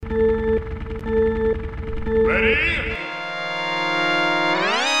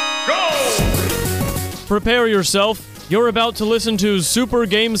Prepare yourself. You're about to listen to Super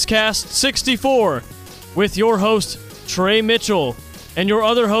Gamescast 64 with your host, Trey Mitchell, and your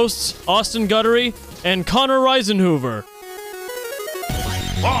other hosts, Austin Guttery and Connor Reisenhoover.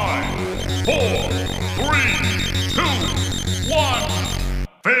 5, 4, 3, 2, 1,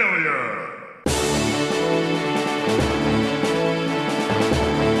 failure!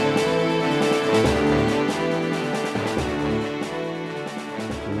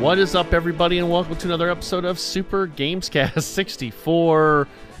 What is up, everybody, and welcome to another episode of Super Gamescast 64.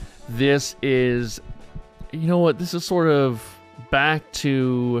 This is, you know what, this is sort of back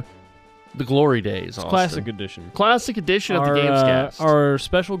to the glory days, Austin. Classic edition. Classic edition of the Gamescast. Our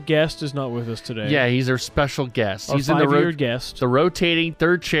special guest is not with us today. Yeah, he's our special guest. Our he's in five-year guest. the rotating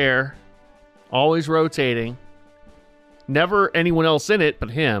third chair, always rotating. Never anyone else in it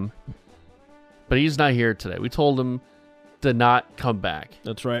but him. But he's not here today. We told him to not come back.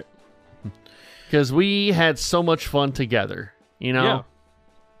 That's right. Because we had so much fun together, you know? Yeah.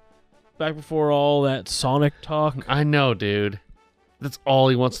 Back before all that Sonic talk. I know, dude. That's all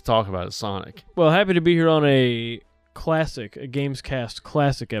he wants to talk about is Sonic. Well, happy to be here on a Gamescast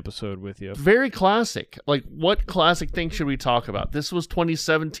classic episode with you. Very classic. Like, what classic thing should we talk about? This was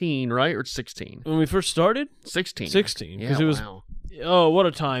 2017, right? Or 16? When we first started? 16. 16. Yeah, Because it was, wow. oh, what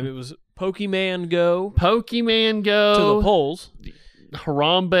a time. It was Pokemon Go Pokemon Go. to the polls.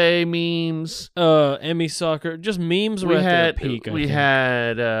 Harambe memes. Emmy Soccer. Just memes were at their peak, I we think.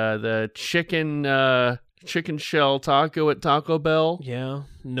 had the chicken shell taco at Taco Bell. Yeah.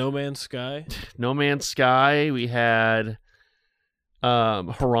 No Man's Sky. No Man's Sky. We had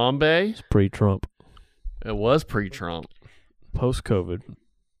Harambe. It's pre-Trump. It was pre-Trump. Post-COVID.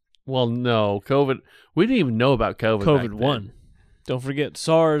 Well, no. COVID. We didn't even know about COVID. COVID back then. 1. Don't forget,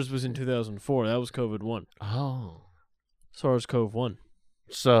 SARS was in 2004. That was COVID 1. Oh. SARS-CoV-1.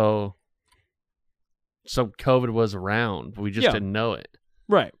 So COVID was around. We just Yeah. didn't know it.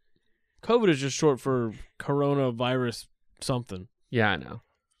 Right. COVID is just short for coronavirus something. Yeah,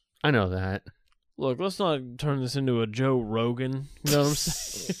 I know that. Look, let's not turn this into a Joe Rogan. You know what I'm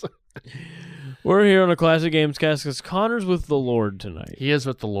saying? We're here on a Classic Gamescast because Connor's with the Lord tonight. He is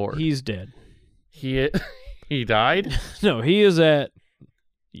with the Lord. He's dead. He died? No, he is at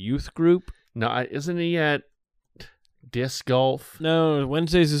youth group. No, isn't he at disc golf? No,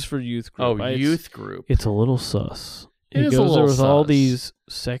 Wednesdays is for youth group. Oh, youth group. It's a little sus. It He is a goes there little with all sus. these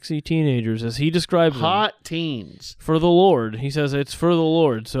sexy teenagers, as he describes them, Hot teens. for the Lord. He says it's for the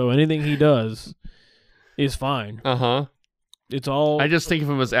Lord, so anything he does is fine. Uh-huh. It's all I just think of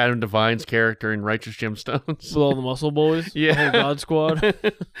him as Adam Devine's character in Righteous Gemstones. with all the muscle boys. Yeah. The whole God Squad.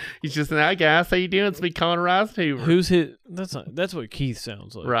 He's just, hi guys, how you doing? It's me, Connor Reisenhoover. Who's his? That's what Keith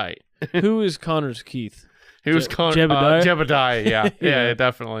sounds like. Right. Who is Connor's Keith? Who's Jebediah? Jebediah, yeah. Yeah. Yeah,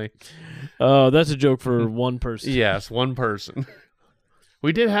 definitely. Oh, that's a joke for one person. Yes, one person.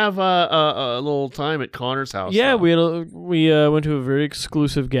 We did have a little time at Connor's house. Yeah, though. we went to a very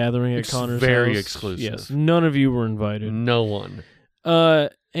exclusive gathering at Connor's very house. exclusive. Yes, none of you were invited. No one.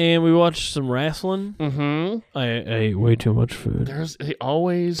 And we watched some wrestling. Mm-hmm. I ate way too much food. They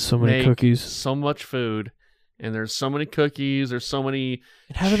always So many make cookies. so much food, and there's so many cookies. There's so many.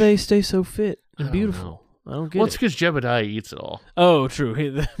 And how do they stay so fit I and don't beautiful? know. I don't get Well, it's it. because Jebediah eats it all. Oh,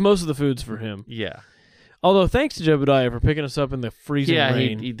 true. Most of the food's for him. Yeah. Although, thanks to Jebediah for picking us up in the freezing Yeah,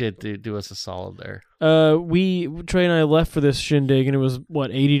 rain. he did do us a solid there. Trey and I left for this shindig, and it was,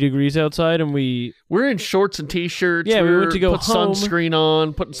 80 degrees outside, and We're in shorts and t-shirts. Yeah, we went to go put home.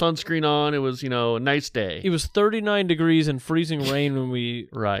 putting sunscreen on. It was, a nice day. it was 39 degrees and freezing rain when we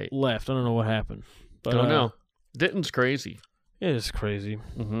Right. left. I don't know what happened. But, Don't know. Denton's crazy. It is crazy.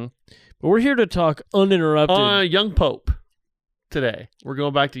 Mm-hmm. But we're here to talk uninterrupted. Young Pope today. We're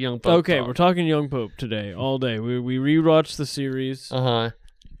going back to Young Pope. Okay, we're talking Young Pope today, all day. We rewatched the series. Uh-huh.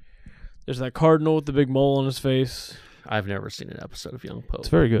 There's that cardinal with the big mole on his face. I've never seen an episode of Young Pope. It's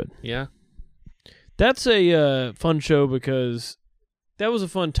very good. Yeah? That's a fun show because that was a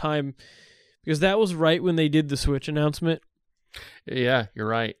fun time because that was right when they did the Switch announcement. Yeah, you're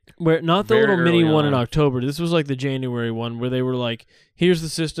right. Where not the Very little mini early one in on. October. This was like the January one where they were like, here's the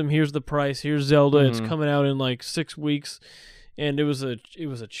system, here's the price, here's Zelda. It's Mhm. coming out in like 6 weeks. And it was a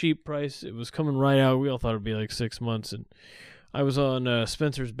cheap price. It was coming right out. We all thought it'd be like 6 months. And I was on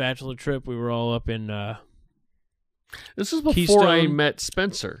Spencer's bachelor trip. We were all up in This is before I Keystone. met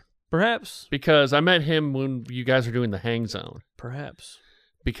Spencer. perhaps. Because I met him when you guys were doing the Hang Zone. Perhaps.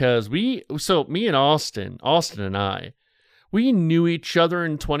 Because me and Austin and I, we knew each other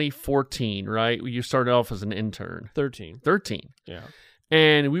in 2014, right? You started off as an intern. 13. 13. Yeah.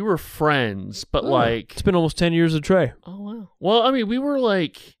 And we were friends, but Oh, like... It's been almost 10 years of Trey. Oh, wow. Well, I mean, we were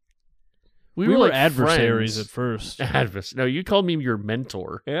We were like adversaries friends. at first. No, you called me your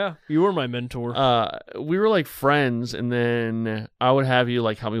mentor. Yeah, you were my mentor. We were like friends, and then I would have you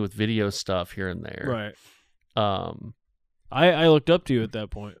like help me with video stuff here and there. Right. I looked up to you at that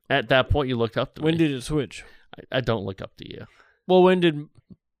point. At that point, you looked up to When me. did it switch? I don't look up to you. Well, when did...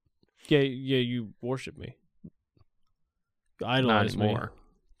 Yeah, you worship me. Idolize Not anymore.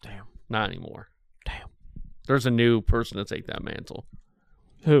 me. Damn. Not anymore. Damn. There's a new person to take that mantle.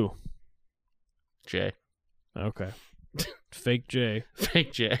 Who? Jay. Okay. Fake Jay.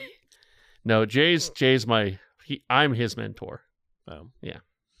 Fake Jay. No, Jay's I'm his mentor. Yeah.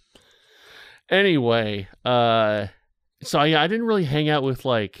 Anyway, so yeah, I didn't really hang out with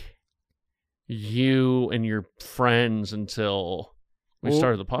like you and your friends until we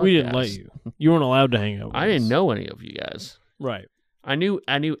started the podcast. We didn't let you. You weren't allowed to hang out with I us. didn't know any of you guys. Right. I knew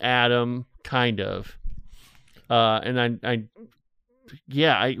Adam kind of. And I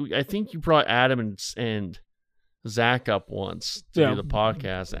think you brought Adam and Zach up once to do the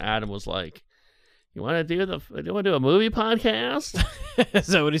podcast. And Adam was like, "You want to do a movie podcast?" Is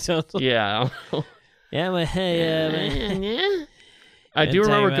that what he sounds like? Yeah. Yeah, but hey, I do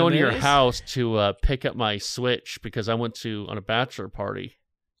remember about going to your movies? house to pick up my Switch because I went on a bachelor party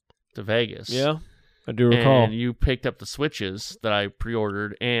to Vegas. yeah, I do recall. And you picked up the Switches that I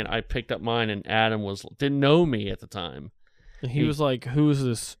pre-ordered, and I picked up mine, and Adam didn't know me at the time. He was like, "Who's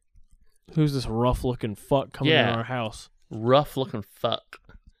this rough-looking fuck coming in our house?" Rough-looking fuck.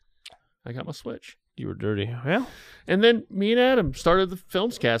 I got my Switch. You were dirty. Yeah. And then me and Adam started the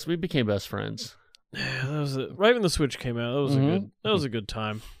Filmscast. We became best friends. Yeah, that was it. Right when the Switch came out. That was a good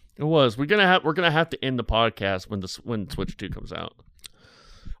time. It was. We're gonna have to end the podcast when Switch 2 comes out,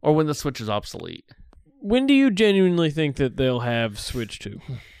 or when the Switch is obsolete. When do you genuinely think that they'll have Switch 2?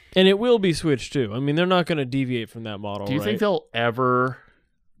 And it will be Switch 2. I mean, they're not going to deviate from that model. Do you right? think they'll ever?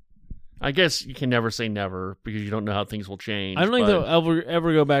 I guess you can never say never because you don't know how things will change. I don't think they'll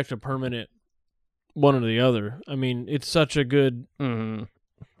ever go back to permanent one or the other. I mean, it's such a good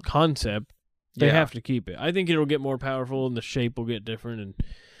concept. They have to keep it. I think it'll get more powerful and the shape will get different, and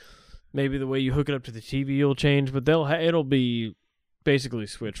maybe the way you hook it up to the TV will change. But it'll be basically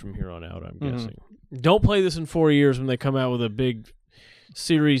Switch from here on out. I'm guessing. Don't play this in 4 years when they come out with a big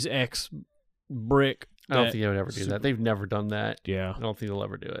Series X brick. I don't think they would ever do that. They've never done that. Yeah. I don't think they'll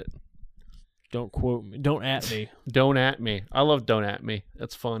ever do it. Don't quote me. Don't at me. Don't at me. I love don't at me.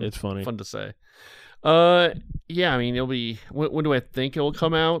 That's fun. It's funny. Fun to say. Yeah, I mean, it'll be... When do I think it will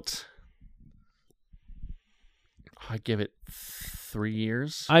come out? I give it 3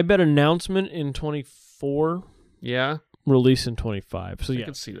 years. I bet announcement in 24, Yeah? release in 25. So I yeah.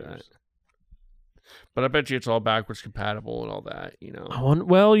 can see that. But I bet you it's all backwards compatible and all that, you know.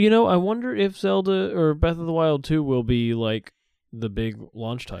 I wonder if Zelda or Breath of the Wild 2 will be like the big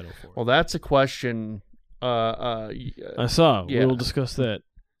launch title for it. Well, that's a question. I saw. Yeah. We'll discuss that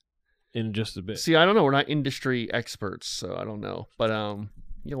in just a bit. See, I don't know. We're not industry experts, so I don't know. But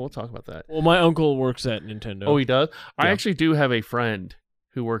yeah, we'll talk about that. Well, my uncle works at Nintendo. Oh, he does? I Yeah. actually do have a friend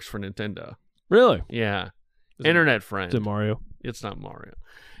who works for Nintendo. Really? Yeah. Is Internet friend. Is it Mario? It's not Mario.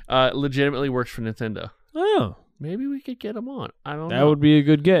 Legitimately works for Nintendo. Oh, Maybe we could get him on. I don't know. that would be a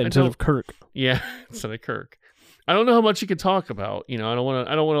good get instead don't- of Kirk. Yeah, instead of Kirk. I don't know how much he could talk about. You know, I don't want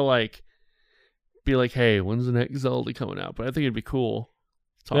to like be like, hey, when's the next Zelda coming out? But I think it'd be cool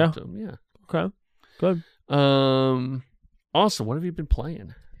to talk to him. Yeah. Okay, good. Also, what have you been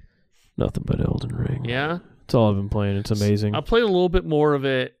playing? Nothing but Elden Ring. Yeah. That's all I've been playing. It's amazing. I played a little bit more of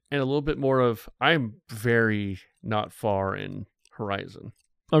it and a little bit more of. I'm very not far in Horizon.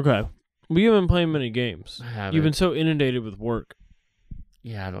 Okay. We haven't been playing many games. I haven't. You've been so inundated with work.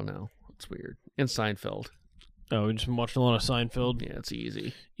 Yeah, I don't know. It's weird. And Seinfeld. Oh, we've just been watching a lot of Seinfeld. Yeah, it's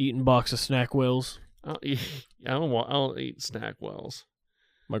easy. Eating box of Snack Wells. I don't eat Snack Wells.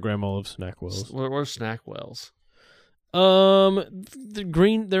 My grandma loves Snack Wells. What are Snack Wells? The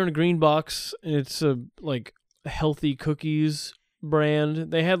green. They're in a green box. And it's a like healthy cookies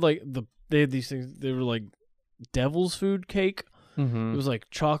brand. They had these things. They were like devil's food cake. Mm-hmm. It was like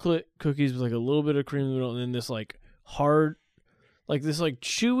chocolate cookies with like a little bit of cream in the middle, and then this like hard, like this like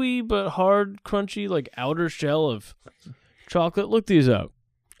chewy but hard, crunchy like outer shell of chocolate. Look these up.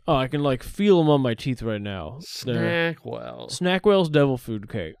 Oh, I can like feel them on my teeth right now. They're Snack Wells. Snackwell's Devil Food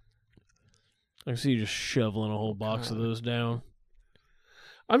Cake. I can see you just shoveling a whole box of those down,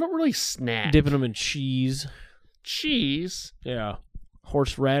 I don't really snack. dipping them in cheese. Cheese. Yeah,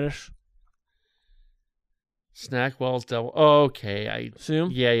 horseradish. Snack Wells Devil. Oh, okay. See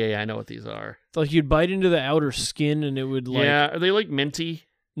them? Yeah. I know what these are. It's like you'd bite into the outer skin, and it would like yeah. Are they like minty?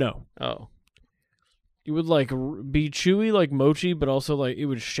 no. Oh. it would like be chewy like mochi, but also like it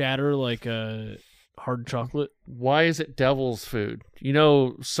would shatter like hard chocolate. Why is it devil's food? You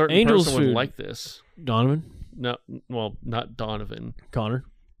know, certain Angel's person would food. like this. Donovan? No, well, not Donovan. Connor?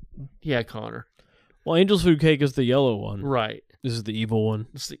 Yeah, Connor. Well, Angel's food cake is the yellow one. Right. This is the evil one.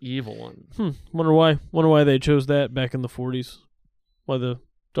 It's the evil one. Wonder why they chose that back in the 40s. Why the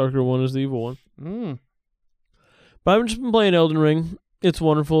darker one is the evil one. Mm. But I've just been playing Elden Ring. It's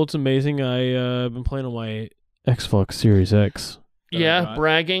wonderful. It's amazing. I've been playing on my Xbox Series X. Yeah,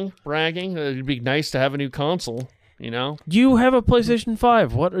 bragging. It'd be nice to have a new console, you know? You have a PlayStation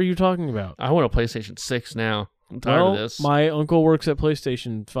 5. What are you talking about? I want a PlayStation 6 now. I'm tired of this. My uncle works at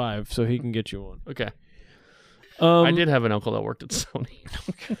PlayStation 5, so he can get you one. Okay. I did have an uncle that worked at Sony.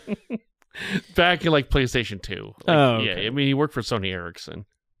 Back in, like, PlayStation 2. Like, okay. Yeah, I mean, he worked for Sony Ericsson.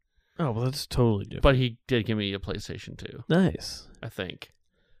 Oh, well, that's totally different. But he did give me a PlayStation 2, Nice. I think.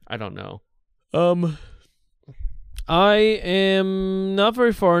 I don't know. I am not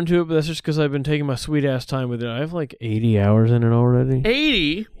very far into it, but that's just because I've been taking my sweet-ass time with it. I have, like, 80 hours in it already.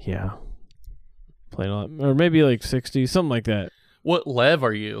 80? Yeah. Playing a lot. Or maybe, like, 60, something like that. What lev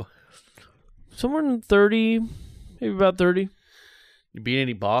are you? Somewhere in 30, maybe about 30. You beat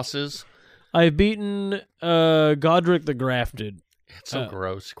any bosses? I've beaten Godric the Grafted. It's so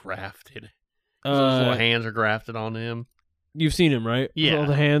gross. Grafted. Uh, Those little hands are grafted onto him. You've seen him, right? Yeah. With all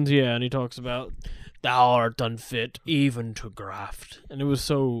the hands, yeah, and he talks about, thou art unfit even to graft. And it was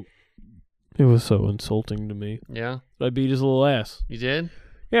so insulting to me. Yeah? But I beat his little ass. You did?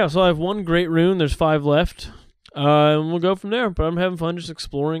 Yeah, so I have one great rune. There's 5 left. And we'll go from there. But I'm having fun just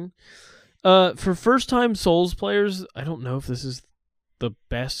exploring. For first-time Souls players, I don't know if this is the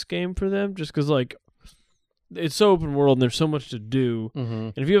best game for them, just because, like, it's so open world and there's so much to do. Mm-hmm.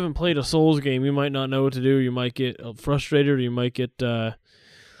 And if you haven't played a Souls game, you might not know what to do. You might get frustrated, or you might get, I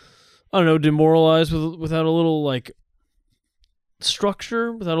don't know, demoralized without a little, like,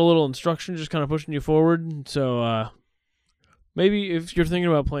 structure, without a little instruction, just kind of pushing you forward. So, maybe if you're thinking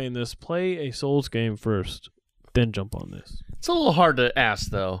about playing this, play a Souls game first, then jump on this. It's a little hard to ask,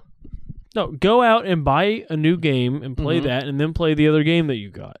 though. No, go out and buy a new game and play that, and then play the other game that you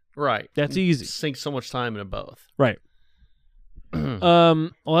got. Right. That's easy. Sink so much time into both. Right.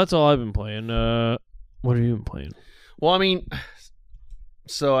 Well, that's all I've been playing. What have you been playing? Well, I mean,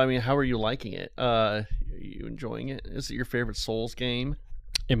 how are you liking it? Are you enjoying it? Is it your favorite Souls game?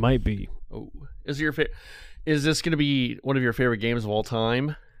 It might be. Oh, is this going to be one of your favorite games of all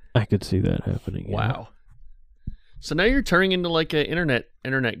time? I could see that happening. Yeah. Wow. So now you're turning into like an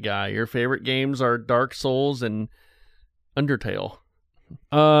internet guy. Your favorite games are Dark Souls and Undertale.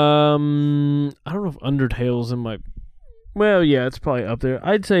 I don't know if Undertale's in my... Well, yeah, it's probably up there.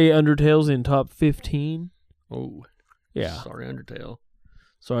 I'd say Undertale's in top 15. Oh. Yeah. Sorry, Undertale.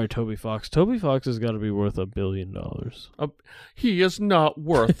 Sorry, Toby Fox. Toby Fox has got to be worth $1 billion. He is not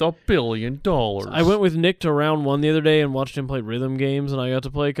worth $1 billion. I went with Nick to round 1 the other day and watched him play rhythm games, and I got to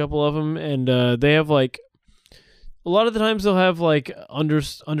play a couple of them, and they have, like... A lot of the times they'll have, like,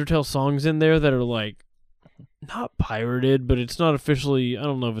 Undertale songs in there that are, like, not pirated, but it's not officially... I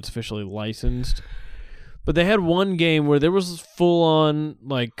don't know if it's officially licensed. But they had one game where there was full-on,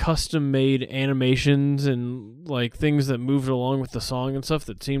 like, custom-made animations and, like, things that moved along with the song and stuff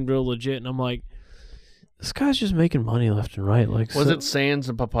that seemed real legit, and I'm like, this guy's just making money left and right. Like, Was it Sans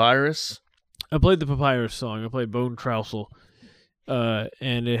and Papyrus? I played the Papyrus song. I played Bone Trousel.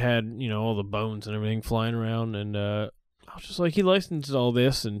 And it had, you know, all the bones and everything flying around, and I was just like, he licensed all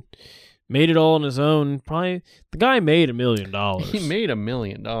this and made it all on his own. Probably, the guy made $1 million. He made $1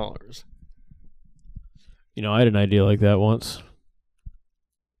 million. You know, I had an idea like that once.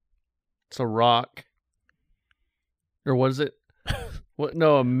 It's a rock. Or was it? What?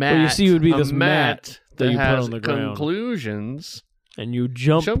 No, a mat. Well, you see, it would be this mat that you put has on the ground. Conclusions. And you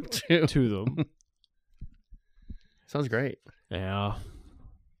jump to them. Sounds great. Yeah.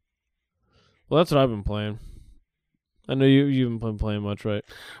 Well, that's what I've been playing. I know you haven't been playing much, right?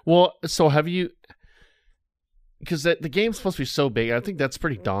 Well, so have you... Because the game's supposed to be so big, I think that's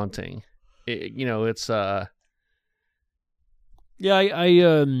pretty daunting. It's... Yeah,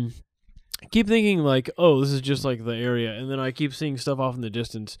 I keep thinking, like, oh, this is just like the area, and then I keep seeing stuff off in the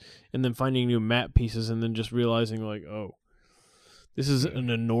distance, and then finding new map pieces, and then just realizing, like, oh, this is an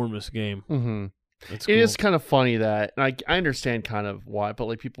enormous game. Mm-hmm. That's cool. It is kind of funny that, and I understand kind of why, but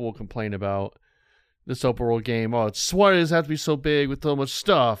like people will complain about this open world game. Oh, why does it have to be so big with so much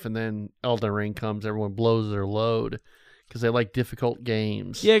stuff? And then Elden Ring comes, everyone blows their load because they like difficult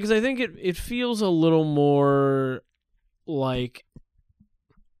games. Yeah, because I think it feels a little more like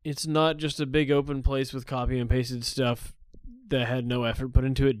it's not just a big open place with copy and pasted stuff that had no effort put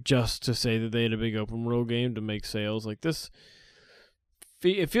into it just to say that they had a big open world game to make sales. Like this,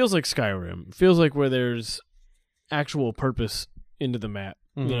 it feels like Skyrim. It feels like where there's actual purpose into the map,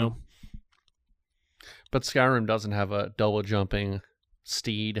 you know? But Skyrim doesn't have a double jumping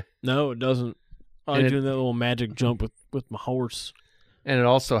steed. No, it doesn't. I like doing that little magic jump with my horse. And it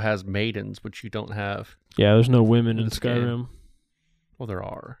also has maidens, which you don't have. Yeah, there's no women in this Skyrim. game. Well, there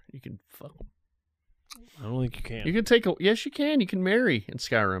are. You can fuck them. I don't think you can. You can take a... Yes, you can. You can marry in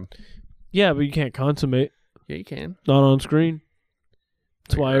Skyrim. Yeah, but you can't consummate. Yeah, you can. Not on screen.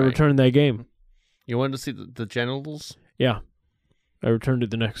 That's why I returned that game. You wanted to see the genitals? Yeah. I returned it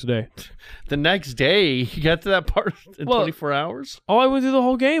the next day. The next day? You got to that part in 24 hours? Oh, I went through the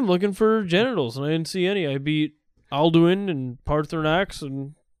whole game looking for genitals, and I didn't see any. I beat Alduin and Paarthurnax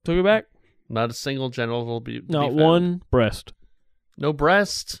and took it back. Not a single genital will be Not found. one breast. No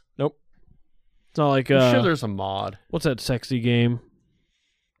breast? Nope. It's not like... I'm sure there's a mod. What's that sexy game?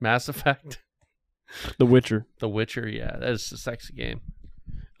 Mass Effect? The Witcher. The Witcher, yeah. That is a sexy game.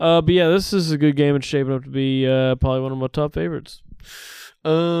 But yeah, this is a good game. It's shaping up to be probably one of my top favorites.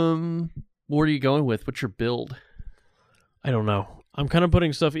 What are you going with? What's your build? I don't know. I'm kind of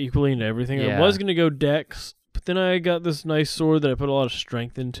putting stuff equally into everything. Yeah. I was going to go Dex, but then I got this nice sword that I put a lot of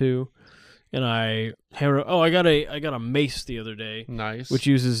strength into. And I got a mace the other day. Nice. Which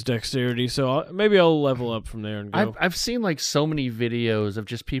uses dexterity, so maybe I'll level up from there and go. I've seen like so many videos of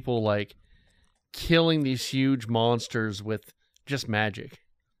just people like killing these huge monsters with just magic.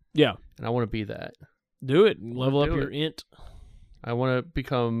 Yeah. And I want to be that. Do it. Level up your int. I want to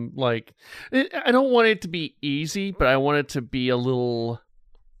become like... I don't want it to be easy, but I want it to be a little...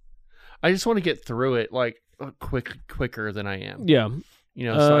 I just want to get through it like quicker than I am. Yeah. You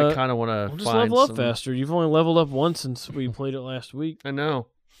know, so I kind of want to just level up faster. You've only leveled up once since we played it last week. I know.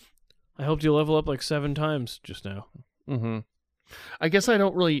 I helped you level up like 7 times just now. Mm-hmm. I guess I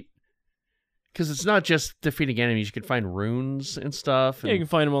don't really... Because it's not just defeating enemies. You can find runes and stuff. Yeah, you can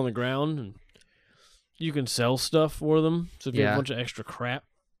find them on the ground, and you can sell stuff for them. So if you have a bunch of extra crap.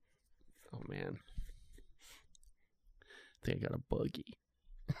 Oh, man. I think I got a buggy.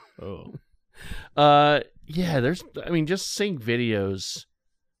 Oh. Yeah, just seeing videos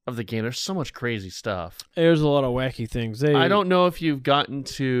of the game, there's so much crazy stuff. There's a lot of wacky things. I don't know if you've gotten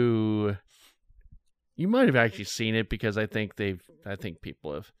to... You might have actually seen it because I think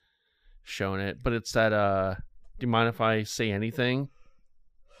people have shown it, but it's that do you mind if I say anything?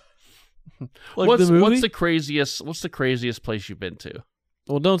 Like what's the movie? What's the craziest place you've been to?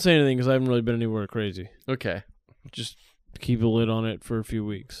 Well, don't say anything because I haven't really been anywhere crazy. Okay. Just keep a lid on it for a few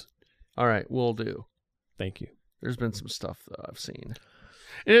weeks. All right, will do. Thank you. There's been some stuff that I've seen.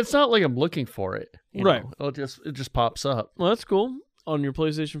 And it's not like I'm looking for it. Right. It just pops up. Well, that's cool. On your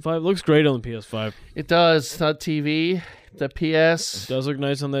PlayStation 5. It looks great on the PS5. It does. That TV, the PS. It does look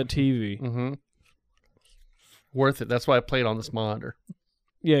nice on that TV. Mm-hmm. Worth it. That's why I played on this monitor.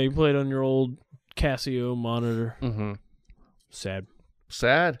 Yeah, you played on your old Casio monitor. Mm-hmm.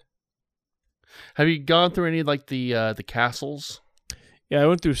 Sad. Have you gone through any of like the castles? Yeah, I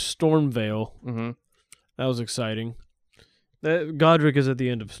went through Stormvale. Mm-hmm. That was exciting. Godric is at the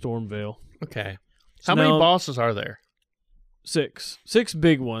end of Stormvale. Okay. So How many bosses are there? 6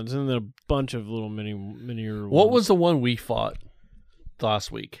 big ones, and then a bunch of little minier ones. What was the one we fought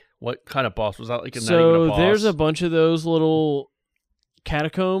last week? What kind of boss was that? Like not even a So boss? there's a bunch of those little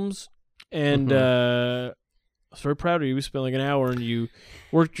catacombs, and I was very proud of you. We spent like an hour, and you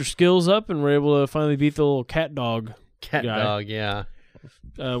worked your skills up, and were able to finally beat the little cat dog. Dog, yeah.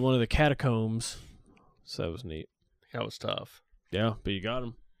 One of the catacombs. So that was neat. That was tough. Yeah, but you got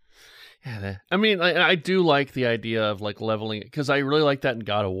him. Yeah, I mean, I do like the idea of like leveling it because I really like that in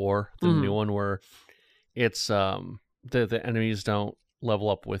God of War, the new one where it's the enemies don't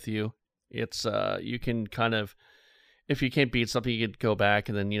level up with you. It's you can kind of, if you can't beat something, you can go back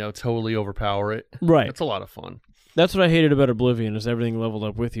and then totally overpower it. Right. It's a lot of fun. That's what I hated about Oblivion is everything leveled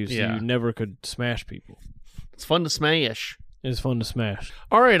up with you, so Yeah. you never could smash people. It's fun to smash. It's fun to smash.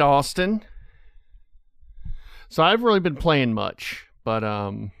 All right, Austin. So I've really been playing much, but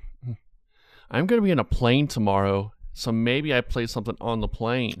I'm going to be in a plane tomorrow, so maybe I play something on the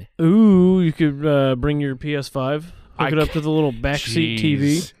plane. Ooh, you could bring your PS5, hook it up to the little backseat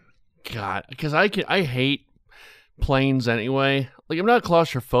TV. God, because I hate planes anyway. Like, I'm not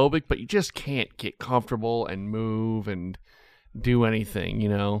claustrophobic, but you just can't get comfortable and move and do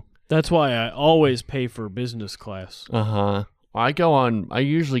anything, That's why I always pay for business class. Uh-huh. I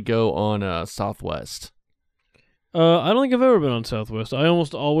usually go on Southwest. I don't think I've ever been on Southwest. I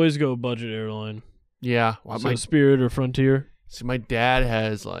almost always go budget airline. Yeah. So Spirit or Frontier. See, my dad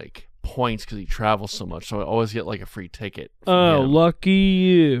has like points because he travels so much, so I always get like a free ticket. Oh, him. lucky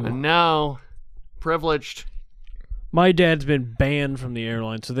you. And now, privileged. My dad's been banned from the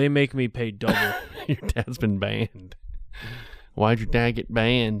airline, so they make me pay double. Your dad's been banned. Why'd your dad get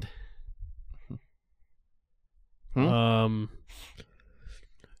banned? I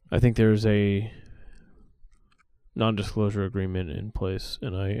think there's a non-disclosure agreement in place,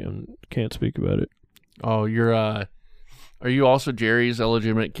 and I can't speak about it. Oh, you're are you also Jerry's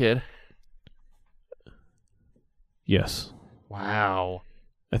illegitimate kid? Yes. Wow.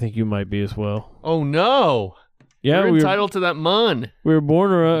 I think you might be as well. Oh no. Yeah, You're entitled to that mun. We were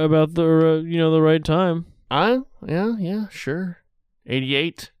born about the the right time. Yeah, sure.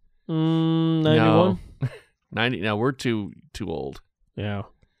 88. 91. No. 90. Now we're too old. Yeah.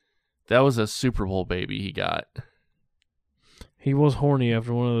 That was a Super Bowl baby he got. He was horny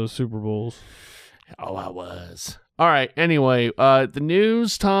after one of those Super Bowls. Oh, I was. All right. Anyway, the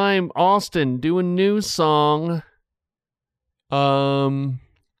news time. Austin doing news song.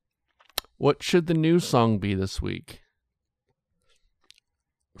 What should the news song be this week?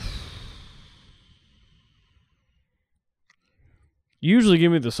 You usually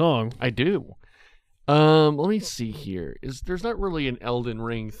give me the song. I do. Let me see here. There's not really an Elden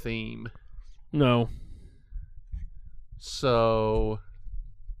Ring theme. No. So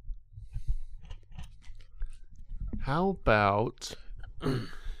how about I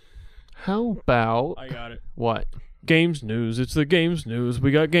got it. What? Games news. It's the games news.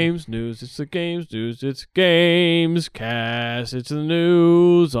 We got games news. It's the games news. It's games cast. It's the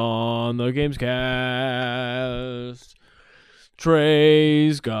news on the games cast.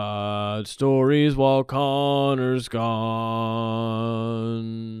 Trey's got stories while Connor's gone.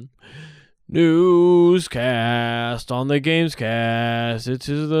 Newscast on the games cast. It's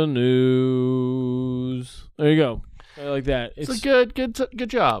the news. There you go. I like that. It's a good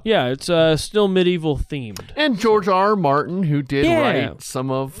job. Yeah, it's still medieval themed. And George R. Martin, who did write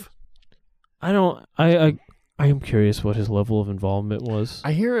some of. I am curious what his level of involvement was.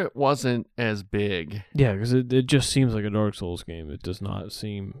 I hear it wasn't as big. Yeah, because it just seems like a Dark Souls game. It does not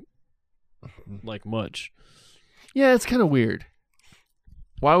seem like much. Yeah, it's kind of weird.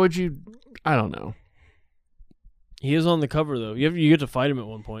 Why would you? I don't know. He is on the cover though. You get to fight him at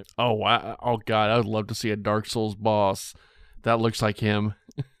one point. Oh wow! Oh god, I would love to see a Dark Souls boss that looks like him.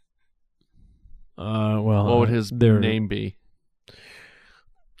 Well, what would his name be?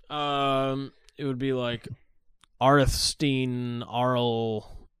 It would be like Arthstein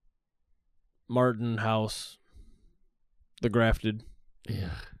Arl Martin House, the Grafted.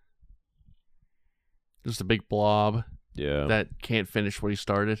 Yeah, just a big blob. Yeah, that can't finish what he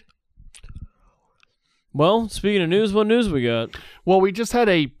started. Well, speaking of news, what news we got? Well, we just had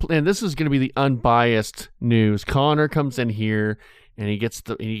and this is going to be the unbiased news. Connor comes in here, and he gets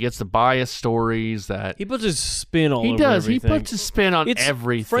the biased stories that he puts his spin all. He over does. Everything. He puts his spin on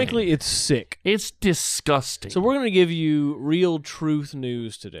everything. Frankly, it's sick. It's disgusting. So we're going to give you real truth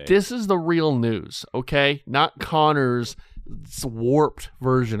news today. This is the real news, okay? Not Connor's warped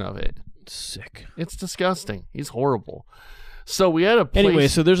version of it. Sick. It's disgusting. He's horrible. So we had a place. Anyway,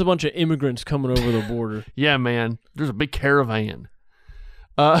 so there's a bunch of immigrants coming over the border. Yeah, man. There's a big caravan.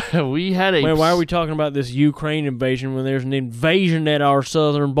 We had a. Wait, why are we talking about this Ukraine invasion when there's an invasion at our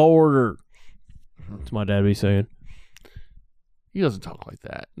southern border? That's my dad be saying. He doesn't talk like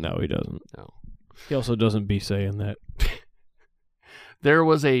that. No, he doesn't. No. He also doesn't be saying that. There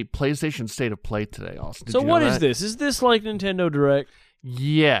was a PlayStation State of Play today, Austin. So what is this? Is this like Nintendo Direct?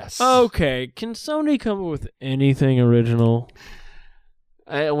 Yes. Okay. Can Sony come up with anything original?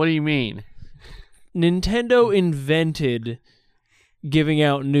 What do you mean? Nintendo invented giving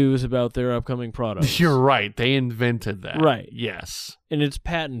out news about their upcoming products. You're right. They invented that. Right. Yes. And it's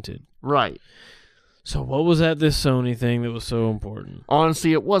patented. Right. So what was at this Sony thing that was so important?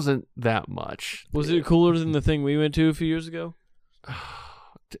 Honestly, it wasn't that much. Was it cooler than the thing we went to a few years ago?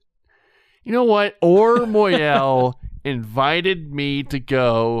 You know what? Or Moyel invited me to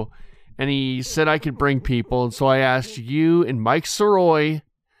go, and he said I could bring people, and so I asked you and Mike Soroy,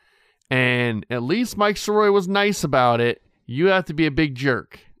 and at least Mike Soroy was nice about it. You have to be a big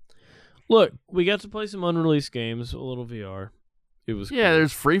jerk. Look, we got to play some unreleased games, a little VR. It was cool.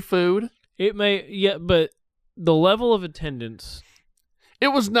 There's free food. But the level of attendance. It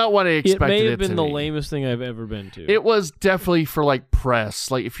was not what I expected. It may have been the lamest thing I've ever been to. It was definitely for like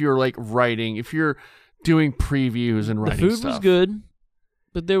press, like if you're like writing, if you're doing previews and writing stuff. The food was good,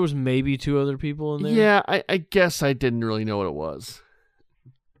 but there was maybe 2 other people in there. Yeah, I guess I didn't really know what it was.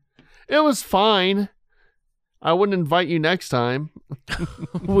 It was fine. I wouldn't invite you next time.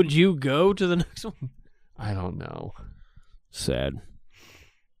 Would you go to the next one? I don't know. Sad.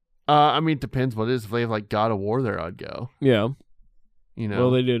 I mean, it depends what it is. If they have like God of War there, I'd go. Yeah. You know.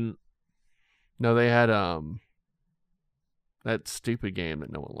 Well, they didn't. No, they had that stupid game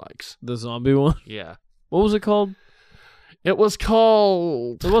that no one likes. The zombie one? Yeah. What was it called? It was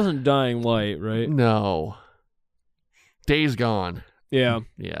called... It wasn't Dying Light, right? No. Days Gone. Yeah.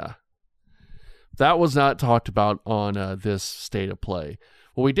 Yeah. That was not talked about on this State of Play.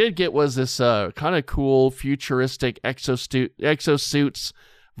 What we did get was this kind of cool futuristic exosuits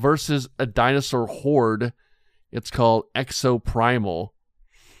versus a dinosaur horde. It's called Exoprimal.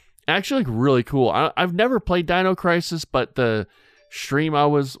 Actually, really cool. I've never played Dino Crisis, but the stream I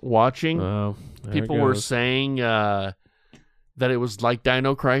was watching, people were saying that it was like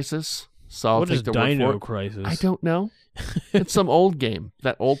Dino Crisis. So I'll what take is the word Dino for it. Crisis? I don't know. It's some old game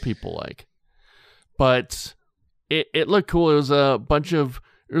that old people like. But it looked cool. It was a bunch of...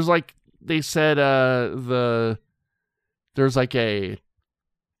 It was like they said there's like a...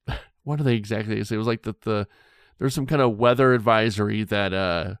 What do they exactly say? It was like there's some kind of weather advisory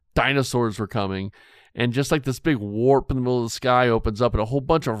that dinosaurs were coming. And just like this big warp in the middle of the sky opens up and a whole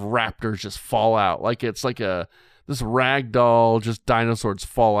bunch of raptors just fall out. Like it's like this ragdoll, just dinosaurs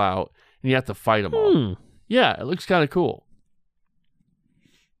fall out. And you have to fight them all. Yeah, it looks kind of cool.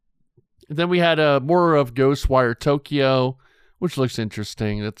 And then we had more of Ghostwire Tokyo, which looks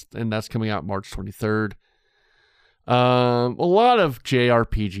interesting. That's coming out March 23rd. A lot of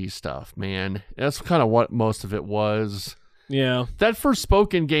JRPG stuff, man. That's kind of what most of it was. Yeah. That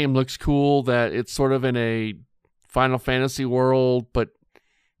Forspoken game looks cool, that it's sort of in a Final Fantasy world, but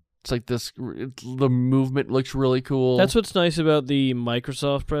it's like this, the movement looks really cool. That's what's nice about the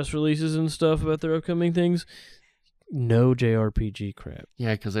Microsoft press releases and stuff about their upcoming things. No JRPG crap.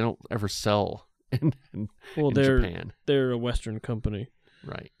 Yeah, because they don't ever sell in they're Japan. They're a Western company.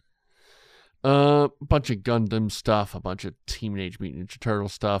 Right. A bunch of Gundam stuff, a bunch of Teenage Mutant Ninja Turtle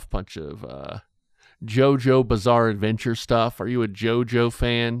stuff, bunch of JoJo Bizarre Adventure stuff. Are you a JoJo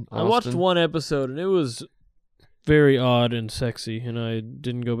fan, Austin? I watched one episode, and it was very odd and sexy, and I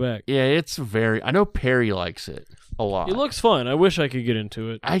didn't go back. Yeah, it's very... I know Perry likes it a lot. It looks fun. I wish I could get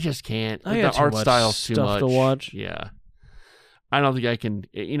into it. I just can't. I The got too art much style's too stuff much. to watch. Yeah. I don't think I can...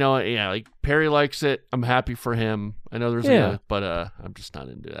 You know, yeah, like Perry likes it. I'm happy for him. I know there's but I'm just not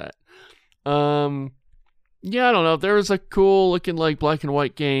into that. Yeah, I don't know. There was a cool looking like black and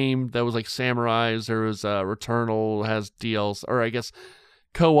white game that was like samurais. There was Returnal, has DLC, or I guess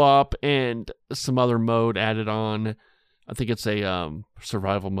co-op and some other mode added on. I think it's a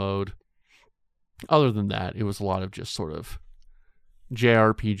survival mode. Other than that, it was a lot of just sort of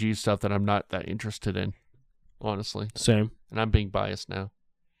JRPG stuff that I'm not that interested in, honestly. Same. And I'm being biased now.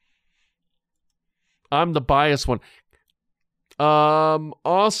 I'm the biased one.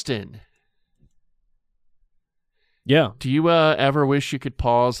 Austin. Yeah. Do you ever wish you could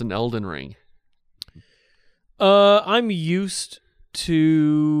pause an Elden Ring? I'm used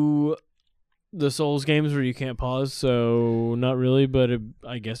to the Souls games where you can't pause, so not really, but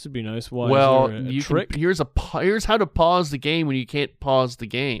I guess it'd be nice. Why? Well, is there a trick? Here's how to pause the game when you can't pause the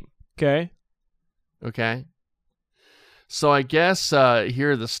game. Okay. So I guess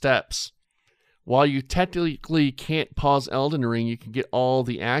here are the steps. While you technically can't pause Elden Ring, you can get all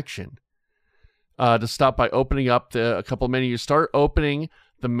the action. To stop by opening up a couple of menus. Start opening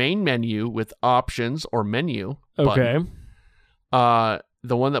the main menu with options or menu button. Okay.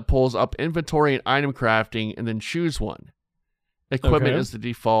 The one that pulls up inventory and item crafting, and then choose one. Equipment is the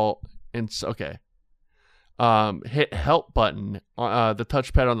default. Okay. Hit help button, the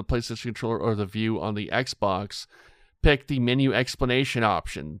touchpad on the PlayStation controller or the view on the Xbox. Pick the menu explanation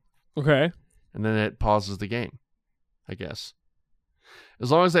option. Okay. And then it pauses the game, I guess.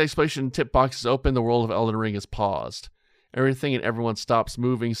 As long as the explanation tip box is open, the world of Elden Ring is paused. Everything and everyone stops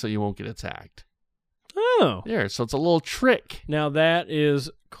moving so you won't get attacked. Oh. There, so it's a little trick. Now that is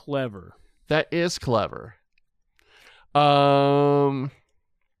clever. That is clever. I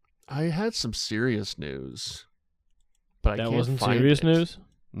had some serious news, but I can't wasn't find serious it. news?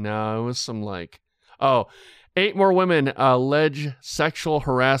 No, it was some 8 more women allege sexual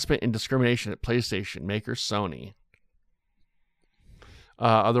harassment and discrimination at PlayStation maker Sony.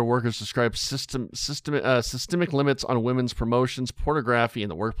 Other workers describe systemic limits on women's promotions, pornography in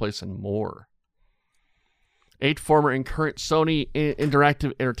the workplace, and more. 8 former and current Sony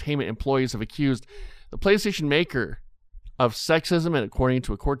Interactive Entertainment employees have accused the PlayStation maker of sexism, and according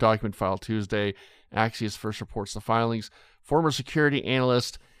to a court document filed Tuesday, Axios first reports the filings. Former security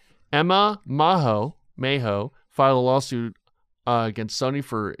analyst Emma Maho filed a lawsuit against Sony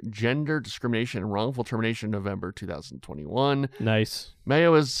for gender discrimination and wrongful termination in November 2021. Nice.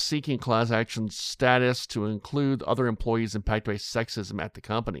 Mayo is seeking class action status to include other employees impacted by sexism at the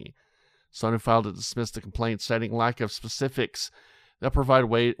company. Sony filed to dismiss the complaint, citing lack of specifics that provide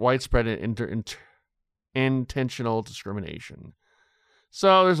widespread and intentional discrimination.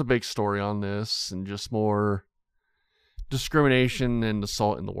 So there's a big story on this and just more discrimination and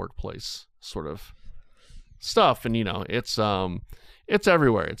assault in the workplace sort of stuff. And, it's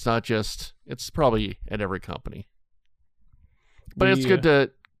everywhere. It's not just, it's probably at every company. But it's good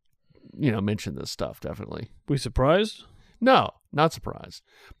to, mention this stuff, definitely. We surprised? No, not surprised.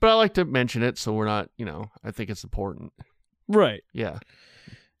 But I like to mention it so we're not, I think it's important. Right. Yeah.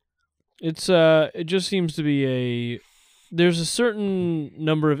 It's it just seems to be there's a certain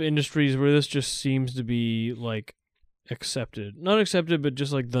number of industries where this just seems to be like accepted. Not accepted, but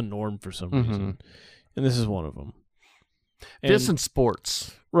just like the norm for some reason. And this is one of them. This and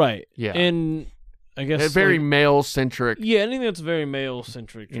sports. Right. Yeah. And I guess very male-centric. Yeah, anything that's very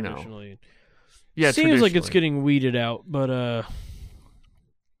male-centric traditionally. Yeah, seems like it's getting weeded out, but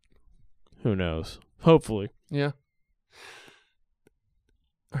who knows? Hopefully. Yeah.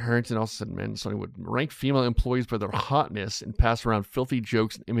 Harrington also said men Sony would rank female employees by their hotness and pass around filthy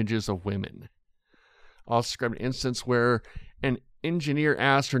jokes and images of women. Also described an instance where an engineer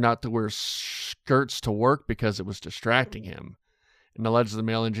asked her not to wear skirts to work because it was distracting him. And alleged the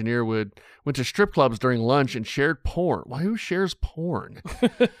male engineer went to strip clubs during lunch and shared porn. Why, who shares porn?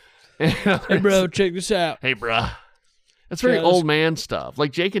 Hey, bro, check this out. Hey, bro. That's very old man stuff.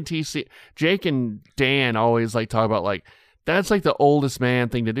 Like Jake and Dan always like talk about like, that's like the oldest man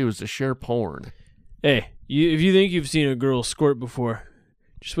thing to do is to share porn. Hey, if you think you've seen a girl squirt before,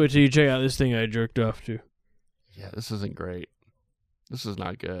 just wait till you check out this thing I jerked off to. Yeah, this isn't great. This is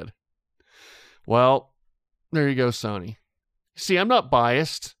not good. Well, there you go, Sony. See, I'm not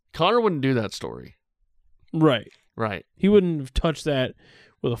biased. Connor wouldn't do that story. Right. Right. He wouldn't have touched that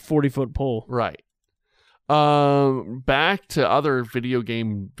with a 40-foot pole. Right. Back to other video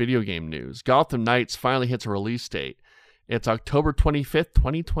game news. Gotham Knights finally hits a release date. It's October 25th,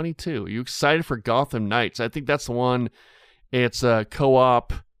 2022. Are you excited for Gotham Knights? I think that's the one. It's a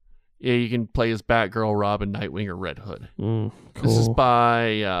co-op. Yeah, you can play as Batgirl, Robin, Nightwing, or Red Hood. Cool. This is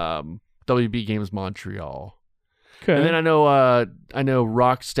by WB Games Montreal. Okay. And then I know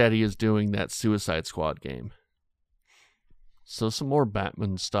Rocksteady is doing that Suicide Squad game. So some more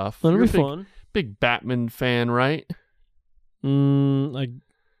Batman stuff. That'll You're be fun. Big Batman fan, right? Not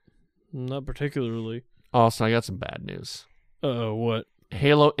particularly. Austin, I got some bad news. Uh-oh, what?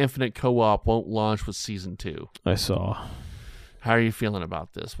 Halo Infinite Co-op won't launch with Season 2. I saw. How are you feeling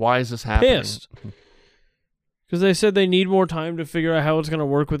about this? Why is this happening? Pissed. Because they said they need more time to figure out how it's going to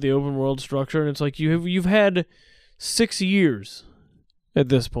work with the open world structure, and it's like you've had 6 years at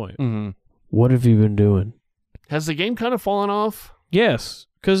this point. Mm-hmm. What have you been doing? Has the game kind of fallen off? Yes,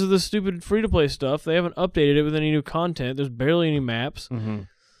 because of the stupid free-to-play stuff. They haven't updated it with any new content. There's barely any maps. Mm-hmm.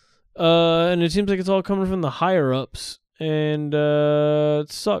 And it seems like it's all coming from the higher-ups, and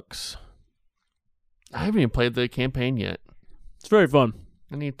it sucks. I haven't even played the campaign yet. It's very fun.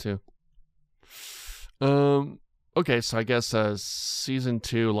 I need to. Okay, so I guess Season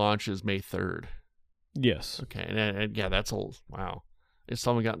 2 launches May 3rd. Yes. Okay, and yeah, that's old. Wow. It's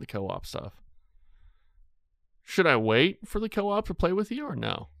still haven't gotten the co-op stuff. Should I wait for the co-op to play with you or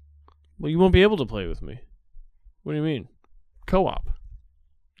no? Well, you won't be able to play with me. What do you mean? Co-op.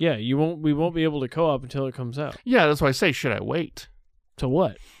 Yeah, we won't be able to co-op until it comes out. Yeah, that's why I say, should I wait? To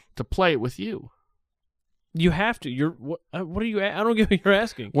what? To play it with you. You have to. What are you? I don't get what you're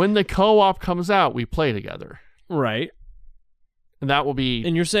asking. When the co-op comes out, we play together. Right. And that will be...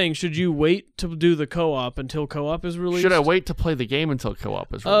 And you're saying, should you wait to do the co-op until co-op is released? Should I wait to play the game until co-op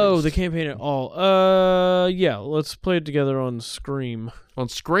is released? Oh, the campaign at all. Yeah, let's play it together on Scream. On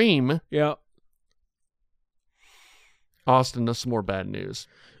Scream? Yeah. Austin, there's some more bad news.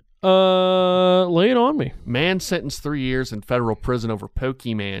 Lay it on me. Man sentenced 3 years in federal prison over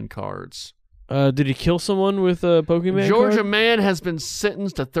Pokemon cards. Did he kill someone with a Pokemon Georgia card? man has been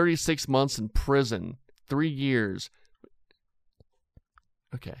sentenced to 36 months in prison. 3 years.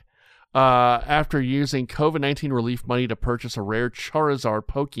 Okay. After using COVID-19 relief money to purchase a rare Charizard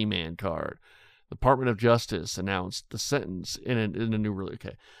Pokemon card. The Department of Justice announced the sentence in a new release.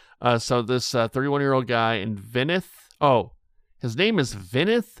 Okay. So this 31-year-old guy in Venice. Oh, his name is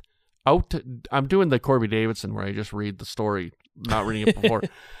Venice. I'm doing the Corby Davidson where I just read the story, not reading it before.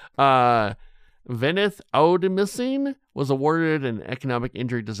 Venice Odemissing was awarded an economic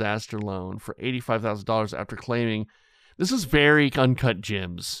injury disaster loan for $85,000 after claiming, this is very Uncut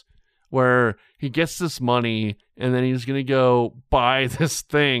Gems, where he gets this money and then he's gonna go buy this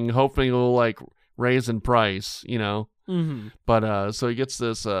thing, hoping it'll like raise in price, you know. Mm-hmm. But so he gets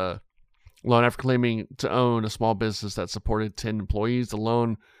this loan after claiming to own a small business that supported 10 employees. The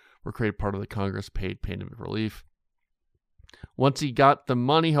loan were created part of the Congress paid pandemic relief. Once he got the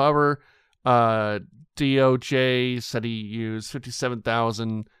money, however, DOJ said he used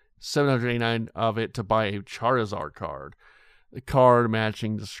 $57,789 of it to buy a Charizard card. The card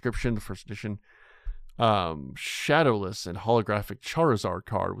matching the description, the first edition, shadowless and holographic Charizard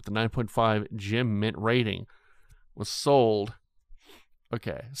card with the 9.5 Gem Mint rating was sold.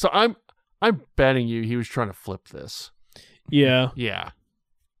 Okay, so I'm betting you he was trying to flip this. Yeah. Yeah.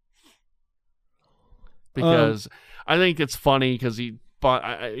 Because I think it's funny because he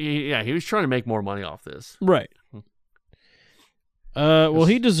bought. He was trying to make more money off this. Right. Well,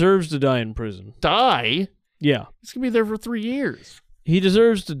 he deserves to die in prison. Die? Yeah. He's gonna be there for 3 years. He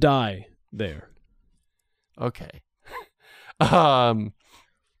deserves to die there. Okay. Austin,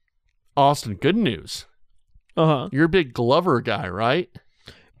 good news. Uh-huh. You're a big Glover guy, right?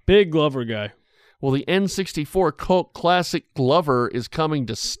 Big Glover guy. Well, the N64 Cult Classic Glover is coming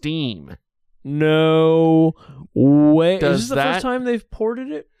to Steam. No way. Does Is this the that- first time they've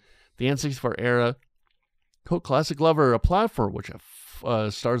ported it? The N64 era Cult Classic Glover, a platform which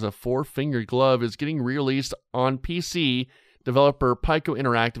stars a 4-fingered glove, is getting re-released on PC. Developer Pico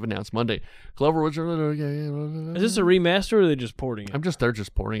Interactive announced Monday. Glover was... Is this a remaster or are they just porting it? They're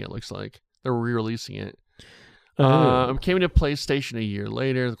just porting it, looks like. They're re-releasing it. Oh. Came to PlayStation a year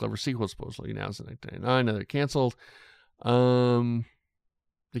later. The Glover sequel was supposedly announced in 1999. Now they're canceled. The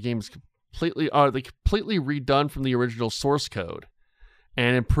game is completely redone from the original source code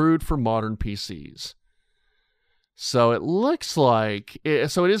and improved for modern PCs. So it looks like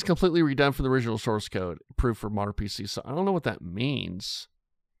it is completely redone from the original source code, improved for modern PCs. So I don't know what that means.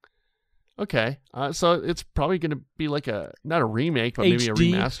 Okay, so it's probably going to be like not a remake, but maybe a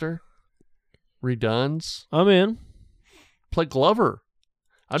HD. remaster. Redones. I'm in. Play Glover.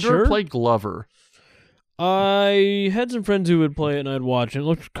 I've Sure. never played Glover. I had some friends who would play it and I'd watch it. It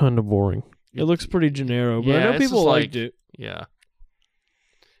looked kind of boring. It looks pretty generic, but I know it's people just liked it. Yeah.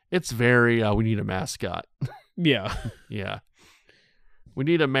 It's very, we need a mascot. Yeah. Yeah. We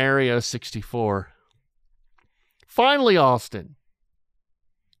need a Mario 64. Finally, Austin.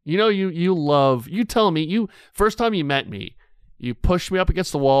 You know, you telling me, first time you met me, you pushed me up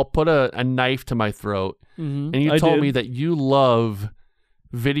against the wall, put a knife to my throat, Mm-hmm. and you told me that you love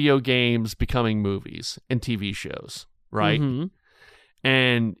video games becoming movies and TV shows, right? Mm-hmm.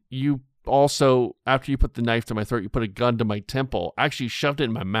 And you also, after you put the knife to my throat, you put a gun to my temple, actually shoved it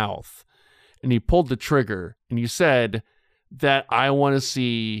in my mouth, and you pulled the trigger, and you said that I want to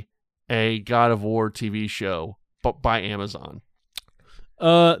see a God of War TV show by Amazon.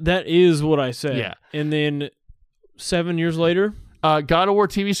 That is what I said. Yeah. And then 7 years later? God of War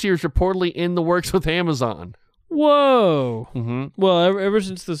TV series reportedly in the works with Amazon. Whoa. Mm-hmm. Well, ever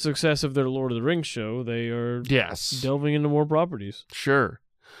since the success of their Lord of the Rings show, they are Yes. delving into more properties. Sure.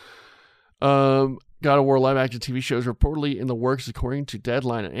 God of War live action TV show is reportedly in the works according to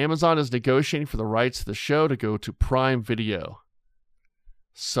Deadline. And Amazon is negotiating for the rights to the show to go to Prime Video.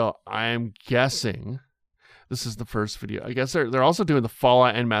 So I'm guessing this is the first video. I guess they're also doing the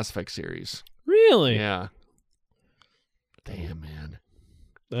Fallout and Mass Effect series. Really? Yeah. Damn, man.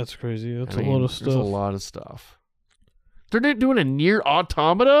 That's crazy. That's I a mean, lot of stuff. There's a lot of stuff. They're doing a Nier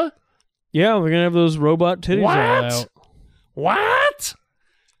Automata? Yeah, we're gonna have those robot titties all What? out. What?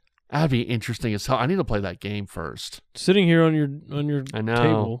 That'd be interesting as hell. I need to play that game first. Sitting here on your I know.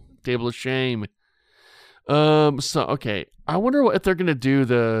 table. Table of shame. So okay. I wonder if they're gonna do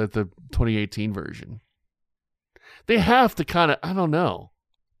the 2018 version. They have to kind of, I don't know.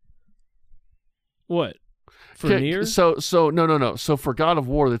 What? For Okay, Nier? So no. So for God of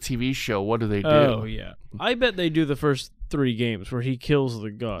War, the TV show, what do they do? Oh yeah. I bet they do the first 3 games where he kills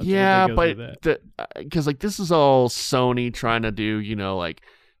the gods. Yeah, I bet they go through that. because like this is all Sony trying to do, like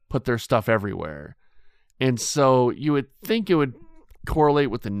put their stuff everywhere, and so you would think it would correlate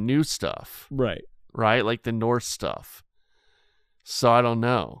with the new stuff, Right. like the North stuff. So I don't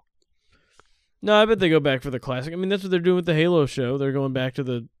know. No, I bet they go back for the classic. I mean, that's what they're doing with the Halo show. They're going back to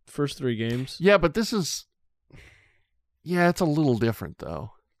the first 3 games, Yeah, but this is, it's a little different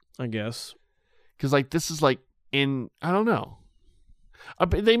though, I guess. because like this is like I don't know.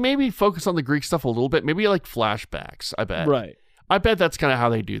 They maybe focus on the Greek stuff a little bit, maybe like flashbacks. I bet. Right. I bet that's kind of how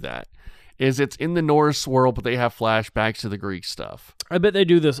they do that. Is it's in the Norse world, but they have flashbacks to the Greek stuff. I bet they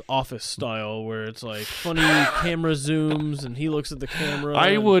do this Office style where it's like funny camera zooms and he looks at the camera. I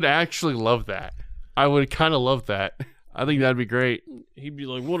and- would actually love that. I would kind of love that. I think that'd be great. He'd be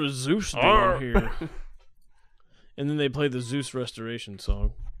like, "What is Zeus doing here?" And then they play the Zeus Restoration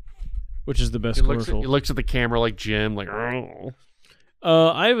song, which is the best commercial. He looks at the camera like Jim, like, oh.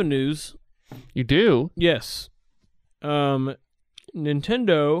 I have a news. You do? Yes. Nintendo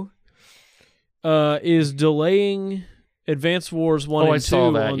is delaying Advance Wars 1 and 2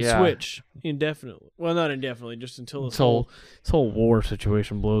 on Switch indefinitely. Well, not indefinitely, just until this whole war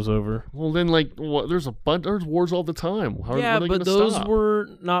situation blows over. Well, then, like, there's wars all the time. How are they but gonna those stop? were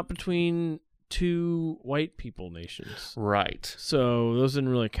not between two white people nations. Right. So those didn't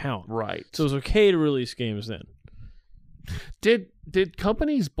really count. Right. So it was okay to release games then. Did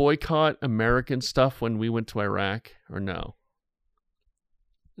companies boycott American stuff when we went to Iraq, or no?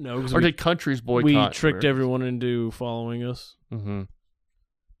 No, or did countries boycott? We tricked Americans? everyone into following us. Mm-hmm.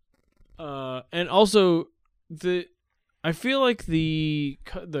 And also, I feel like the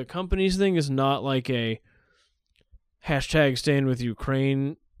companies thing is not like a hashtag stand with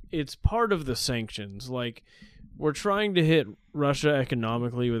Ukraine. It's part of the sanctions. Like, we're trying to hit Russia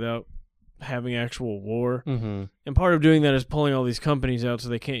economically without having actual war. Mm-hmm. And part of doing that is pulling all these companies out so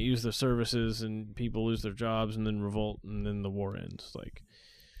they can't use their services and people lose their jobs and then revolt and then the war ends. Like,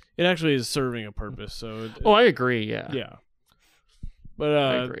 it actually is serving a purpose. So I agree. Yeah. Yeah. But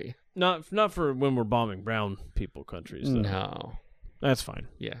I agree. Not for when we're bombing brown people countries. Though. No. That's fine.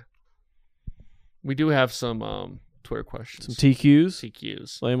 Yeah. We do have some Twitter questions. Some TQs?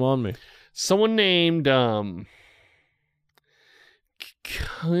 TQs. Lay them on me. Someone named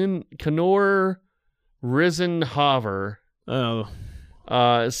Kanor Risenhover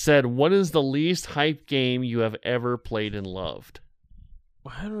said, "What is the least hype game you have ever played and loved?"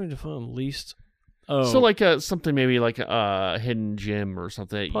 How do we define least? Oh, so like something maybe like a hidden gem or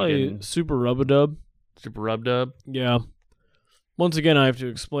something. That probably you didn't... Super Rub-a-Dub. Super Rub-Dub. Yeah. Once again, I have to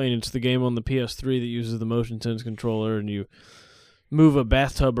explain. It's the game on the PS3 that uses the motion sense controller, and you move a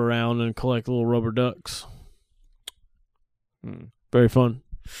bathtub around and collect little rubber ducks. Very fun.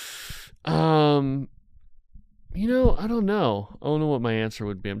 You know, I don't know. I don't know what my answer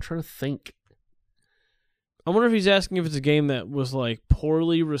would be. I'm trying to think. I wonder if he's asking if it's a game that was like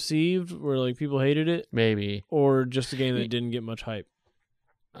poorly received, where like people hated it, maybe, or just a game that didn't get much hype.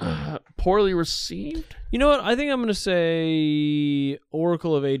 Poorly received? You know what? I think I'm going to say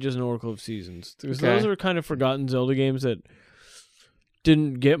Oracle of Ages and Oracle of Seasons, because those are kind of forgotten Zelda games that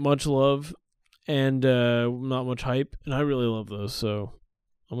didn't get much love and not much hype, and I really love those. So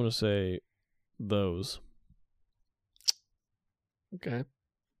I'm going to say those. Okay.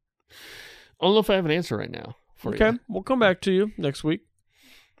 I don't know if I have an answer right now for you. Okay, we'll come back to you next week.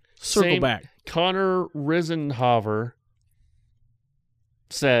 Circle back. Connor Risenhover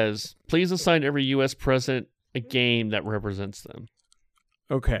says, "Please assign every U.S. president a game that represents them."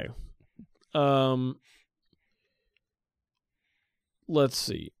 Okay. Let's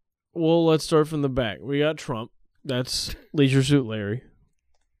see. Well, let's start from the back. We got Trump. That's Leisure Suit Larry.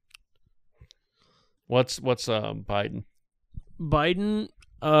 What's Biden? Biden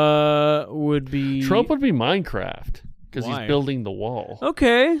would be... Trump would be Minecraft because he's building the wall.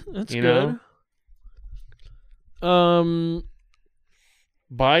 Okay, that's good. Biden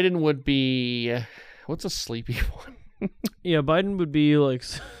would be... what's a sleepy one? Yeah, Biden would be like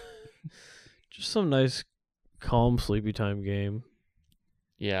just some nice, calm, sleepy time game.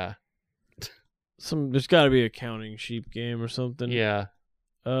 Yeah. There's got to be a counting sheep game or something. Yeah.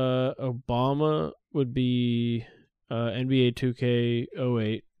 Obama would be NBA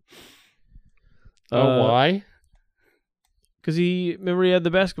 2K08. Why? Because remember he had the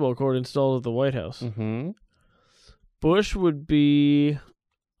basketball court installed at the White House. Mm-hmm. Bush would be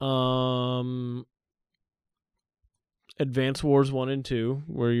Advance Wars 1 and 2,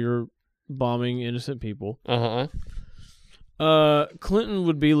 where you're bombing innocent people. Uh-huh. Clinton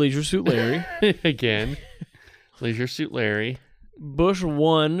would be Leisure Suit Larry. Again. Leisure Suit Larry. Bush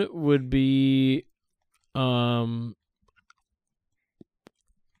 1 would be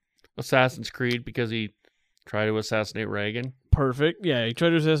Assassin's Creed, because he tried to assassinate Reagan. Perfect. Yeah, he tried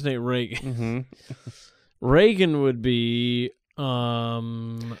to assassinate Reagan. Mm-hmm. Reagan would be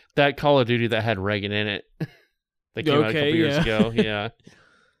that Call of Duty that had Reagan in it. That came out a couple years ago. Yeah.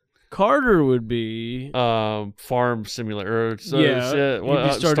 Carter would be Farm Simulator.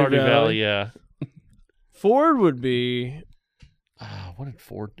 Stardew Valley. Yeah. Ford would be. What did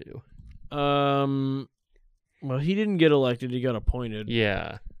Ford do? Well, he didn't get elected. He got appointed.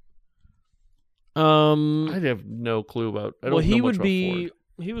 Yeah. I have no clue about. I don't know much about Ford.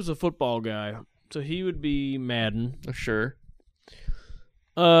 He was a football guy, so he would be Madden. Sure.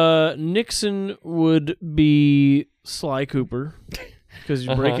 Nixon would be Sly Cooper, because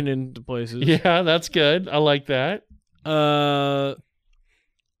you're breaking into places. Yeah, that's good. I like that. LBJ?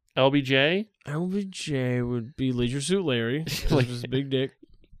 LBJ would be Leisure Suit Larry. Which is a big dick.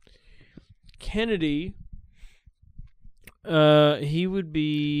 Kennedy. He would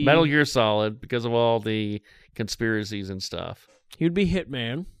be Metal Gear Solid because of all the conspiracies and stuff. He would be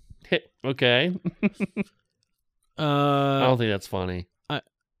Hitman. Okay. I don't think that's funny.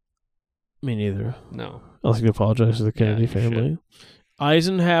 Me neither. No. I'd like to apologize to the Kennedy family.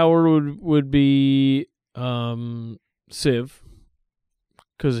 Eisenhower would be Civ,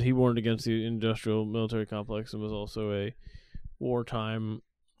 because he warned against the industrial military complex and was also a wartime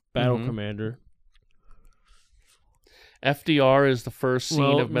battle commander. FDR is the first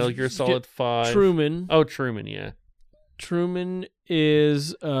scene of Metal Gear Solid 5. Truman. Oh, Truman, yeah. Truman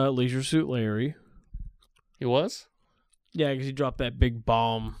is Leisure Suit Larry. He was? Yeah, because he dropped that big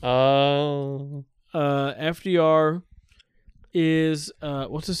bomb. Oh. FDR is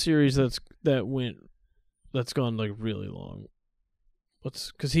what's a series that's gone like really long?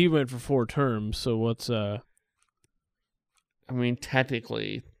 Because he went for 4 terms. So what's I mean,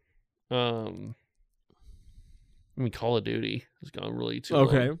 technically, Call of Duty has gone really too long.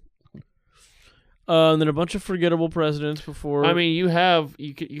 Okay. And then a bunch of forgettable presidents before. I mean, you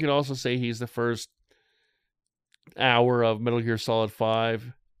could also say he's the first hour of Metal Gear Solid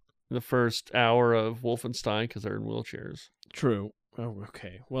 5, the first hour of Wolfenstein because they're in wheelchairs. True. Oh,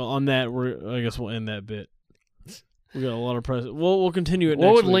 okay. Well, on that, I guess we'll end that bit. We got a lot of presidents. We'll continue it. What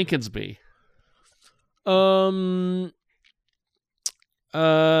next would week. Lincoln's be? Minecraft.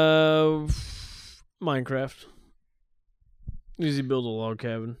 Easy build a log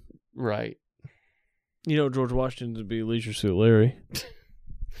cabin. Right. You know, George Washington would be Leisure Suit Larry.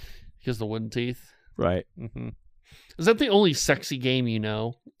 He has the wooden teeth. Right. Mm-hmm. Is that the only sexy game you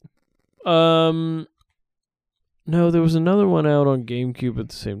know? No, there was another one out on GameCube at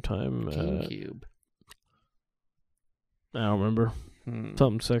the same time. GameCube. I don't remember.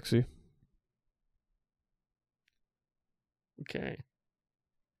 Something sexy. Okay.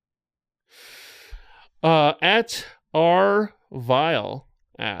 At R Vile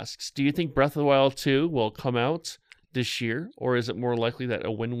asks, do you think Breath of the Wild 2 will come out this year, or is it more likely that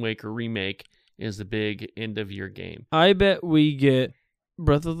a Wind Waker remake is the big end of year game? I bet we get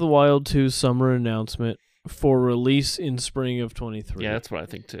Breath of the Wild 2 summer announcement for release in spring of 23. Yeah, that's what I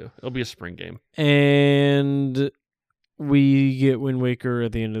think too. It'll be a spring game. And we get Wind Waker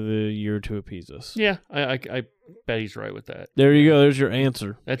at the end of the year to appease us. Yeah, I bet he's right with that. There you go. There's your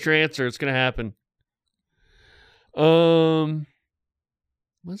answer. That's your answer. It's going to happen.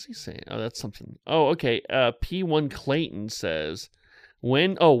 What's he saying? Oh, that's something. Oh, okay. P1 Clayton says,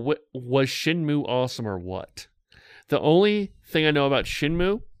 was Shenmue awesome or what? The only thing I know about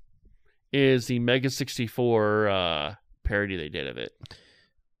Shenmue is the Mega 64 parody they did of it.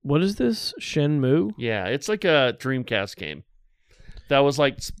 What is this? Shenmue? Yeah, it's like a Dreamcast game. That was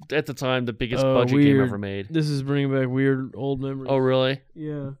like, at the time, the biggest budget game ever made. This is bringing back weird old memories. Oh, really?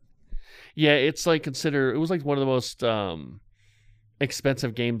 Yeah. Yeah, it's like it was like one of the most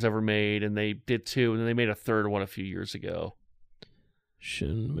expensive games ever made, and they did 2, and then they made a 3rd one a few years ago.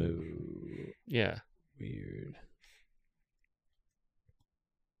 Shenmue. Yeah. Weird.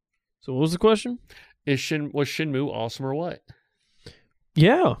 So what was the question? Was Shenmue awesome or what?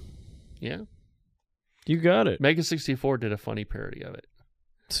 Yeah. Yeah. You got it. Mega 64 did a funny parody of it.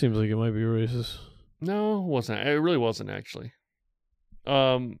 Seems like it might be racist. No, it wasn't. It really wasn't, actually.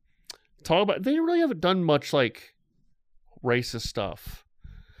 They really haven't done much, like, racist stuff.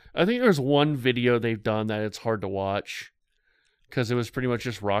 I think there's one video they've done that it's hard to watch, because it was pretty much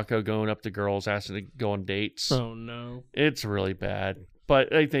just Rocco going up to girls asking to go on dates. Oh, no. It's really bad.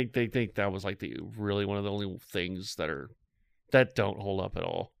 But I think they think that was, like, really one of the only things that don't hold up at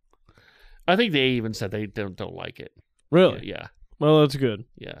all. I think they even said they don't like it. Really? Yeah. Well, that's good.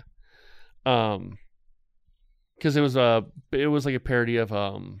 Yeah. Because it was like a parody of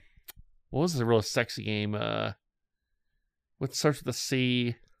what was the real sexy game? What starts with a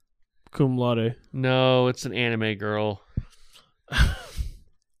C? Cum laude. No, it's an anime girl.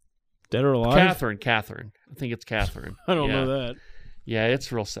 Dead or alive? Catherine. I think it's Catherine. I don't know that. Yeah,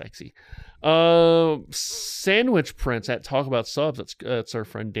 it's real sexy. Sandwich Prince at Talk About Subs. That's our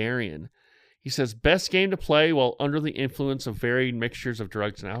friend Darian. He says, best game to play while under the influence of varied mixtures of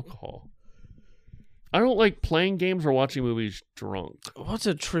drugs and alcohol. I don't like playing games or watching movies drunk. What's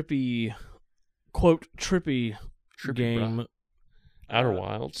a trippy, quote, trippy game? Bruh. Outer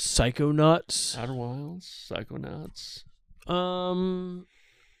Wilds. Psychonauts. Outer Wilds. Psychonauts.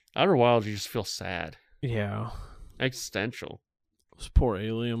 Outer Wilds, you just feel sad. Yeah. Existential. Those poor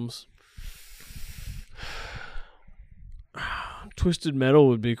aliens. Twisted Metal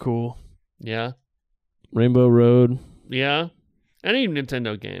would be cool. Yeah. Rainbow Road. Yeah. Any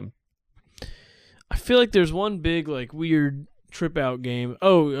Nintendo game. I feel like there's one big, like, weird trip out game.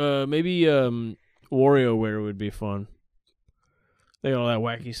 Oh, maybe WarioWare would be fun. They got all that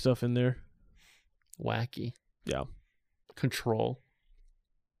wacky stuff in there. Wacky. Yeah. Control.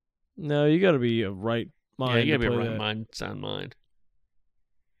 No, you got to be a right mind. Yeah, you gotta to be a play right that. mind, sound mind.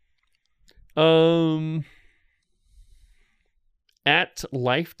 At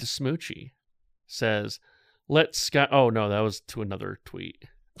Life to Smoochie says, "Let Sky." Oh no, that was to another tweet.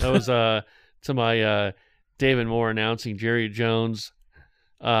 That was to my David Moore announcing Jerry Jones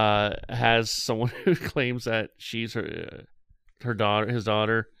has someone who claims that she's her daughter, his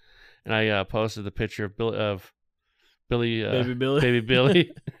daughter, and I posted the picture of Billy, Baby Billy. baby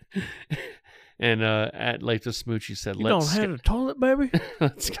Billy, and at Life to Smoochie said, You don't have a toilet, baby?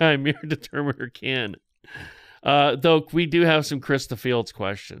 Let Sky Mirror determine her kin. Though we do have some Krista Fields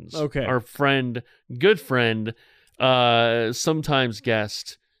questions. Okay. Our friend, good friend, sometimes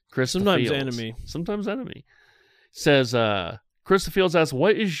guest, Krista Sometimes Fields. enemy. Sometimes enemy. Says, Krista Fields asks,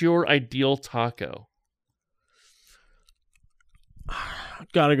 what is your ideal taco?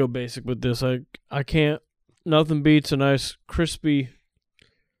 Gotta go basic with this. I can't. Nothing beats a nice crispy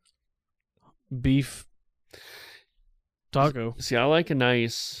beef taco. See, I like a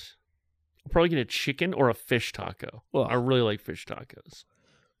nice... I'll probably get a chicken or a fish taco. Well, I really like fish tacos.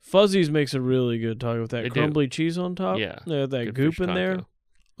 Fuzzy's makes a really good taco with that They do. crumbly cheese on top. Yeah. They have that Good goop fish in there. taco.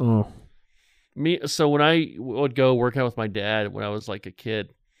 Oh. So when I would go work out with my dad when I was like a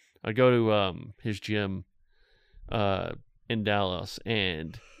kid, I'd go to his gym in Dallas,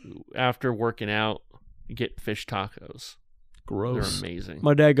 and after working out, you get fish tacos. Gross. They're amazing.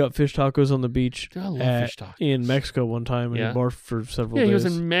 My dad got fish tacos on the beach I love fish tacos. in Mexico one time, and Yeah. he barfed for several Yeah, days. he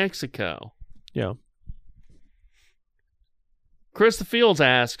was in Mexico. Yeah. Krista Fields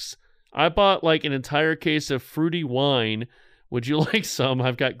asks, I bought like an entire case of fruity wine. Would you like some?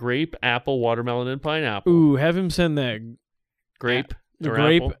 I've got grape, apple, watermelon, and pineapple. Ooh, have him send that Grape the or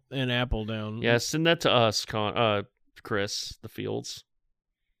grape apple? and apple down. Yeah, send that to us, Chris, the Fields.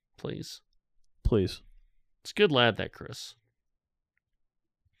 Please. Please. It's a good lad, that Chris.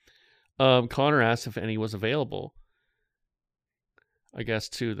 Connor asked if any was available. I guess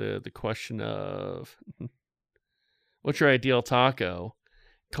to the question of what's your ideal taco?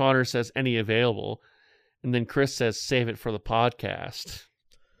 Connor says any available, and then Chris says save it for the podcast.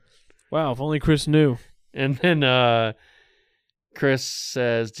 Wow, if only Chris knew. And then Chris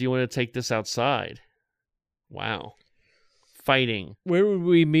says, "Do you want to take this outside?" Wow, fighting. Where would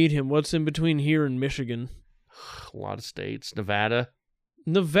we meet him? What's in between here and Michigan? A lot of states. Nevada.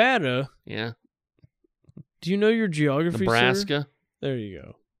 Nevada? Yeah. Do you know your geography, sir? Nebraska. There you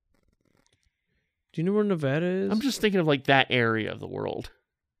go. Do you know where Nevada is? I'm just thinking of like that area of the world.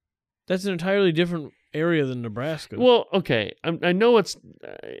 That's an entirely different area than Nebraska. Well, okay, I know it's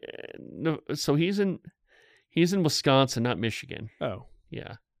so he's in Wisconsin, not Michigan. Oh.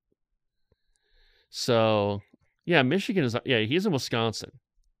 Yeah. So, yeah, Michigan is he's in Wisconsin,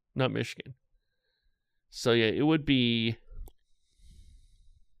 not Michigan. So yeah, it would be.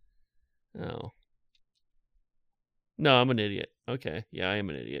 Oh. No, I'm an idiot. Okay, yeah, I am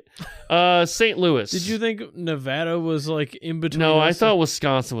an idiot. St. Louis. Did you think Nevada was like in between? No, I us? thought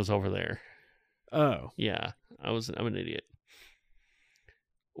Wisconsin was over there. Oh. Yeah, I'm an idiot.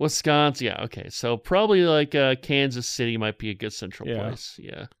 Wisconsin, yeah, okay. So probably like Kansas City might be a good central place.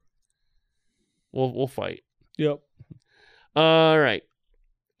 Yeah. We'll fight. Yep. All right.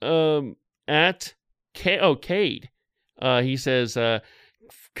 At Cade. He says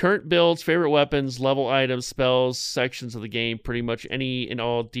current builds, favorite weapons, level items, spells, sections of the game, pretty much any and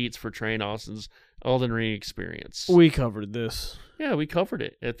all deets for Trey Austin's Elden Ring experience. We covered this. Yeah, we covered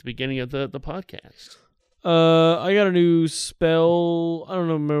it at the beginning of the podcast. I got a new spell. I don't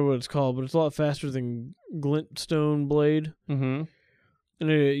remember what it's called, but it's a lot faster than Glintstone Blade. Mm-hmm. And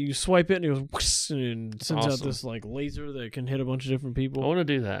you swipe it, and it goes whoosh, and it sends out Awesome. this like laser that can hit a bunch of different I people. want to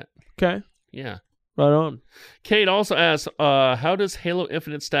do that. Okay, Yeah. right on. Kate also asks, how does Halo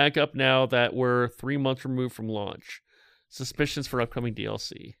Infinite stack up now that we're 3 months removed from launch? Suspicions for upcoming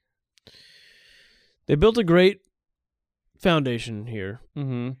DLC. They built a great foundation here,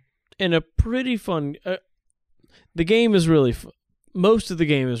 Mm-hmm. and a pretty fun. The game is really fun. Most of the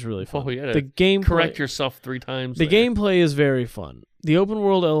game is really fun. Oh, yeah. The gameplay. Correct yourself 3 times. The there. gameplay is very fun. The open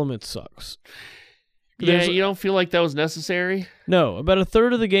world element sucks. Yeah, There's- you don't feel like that was necessary? No, about a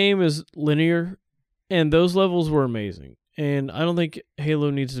third of the game is linear, and those levels were amazing. And I don't think Halo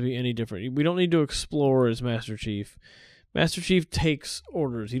needs to be any different. We don't need to explore as Master Chief. Master Chief takes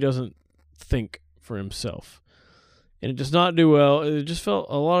orders. He doesn't think for himself. And it does not do well. It just felt,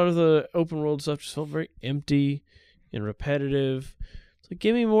 a lot of the open world stuff just felt very empty. and repetitive. It's like,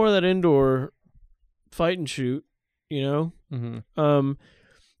 give me more of that indoor fight and shoot, you know? Mm-hmm.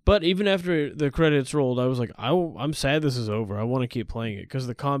 But even after the credits rolled, I was like, I'm sad this is over. I want to keep playing it because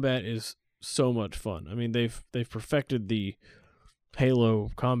the combat is so much fun. I mean, they've perfected the Halo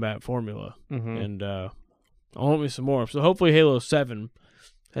combat formula, and I want me some more. So hopefully Halo 7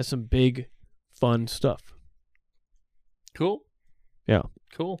 has some big, fun stuff. Cool. Yeah.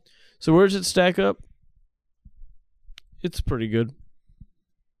 Cool. So where does it stack up? It's pretty good.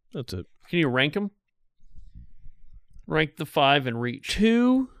 That's it. Can you rank them? Rank the 5 and Reach.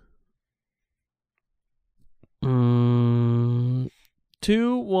 2,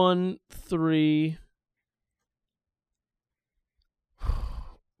 1, 3,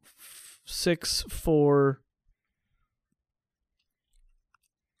 6, 4,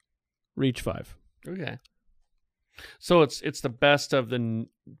 Reach 5. Okay. So it's the best of the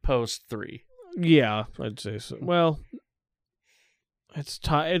post 3. Yeah, I'd say so. Well, it's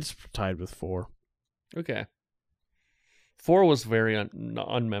tied with 4. Okay. 4 was very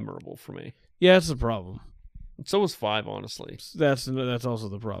unmemorable for me. Yeah, that's the problem. So was 5, honestly. That's also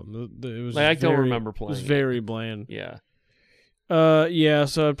the problem. It was like, I don't remember playing. It was very bland. Yeah. Yeah.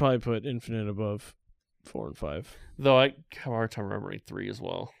 So I'd probably put Infinite above 4 and 5. Though I have a hard time remembering 3 as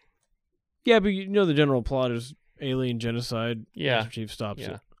well. Yeah, but you know the general plot is alien genocide. Yeah. Master Chief stops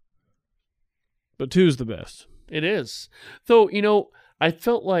it. But 2 is the best. It is. Though, you know, I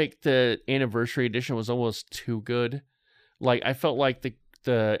felt like the anniversary edition was almost too good. Like, I felt like the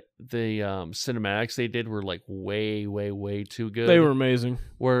cinematics they did were like way, way, way too good. They were amazing.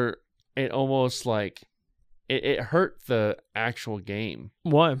 Where it almost like it hurt the actual game.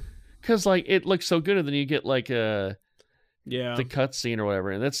 Why? Because like it looks so good, and then you get like the cutscene or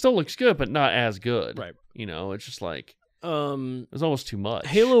whatever, and that still looks good, but not as good. Right. You know, it's just like it was almost too much.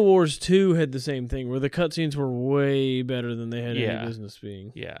 Halo Wars 2 had the same thing, where the cutscenes were way better than they had any business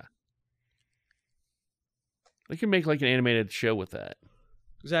being. Yeah. They can make like an animated show with that.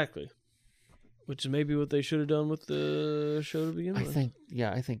 Exactly. Which is maybe what they should have done with the show to begin with.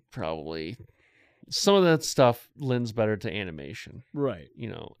 I think probably some of that stuff lends better to animation. Right. You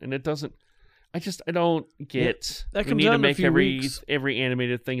know, and it doesn't. I don't get. That we comes need out to in make a few weeks. every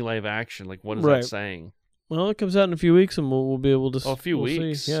animated thing live action. Like, what is that saying? Well, it comes out in a few weeks, and we'll be able to. Oh, a few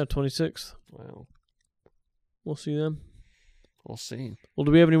weeks. See. Yeah, 26th. Wow. We'll see them. We'll see. Well,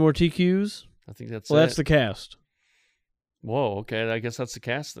 do we have any more TQs? I think that's. That's the cast. Whoa. Okay, I guess that's the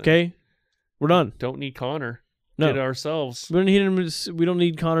cast then. Okay, we're done. Don't need Connor. No. Did it ourselves. We don't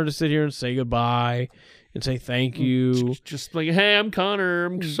need Connor to sit here and say goodbye and say thank you. Just like, hey, I'm Connor.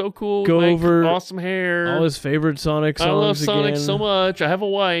 I'm so cool. Go over awesome hair. all his favorite Sonic songs. I love Sonic again. so much. I have a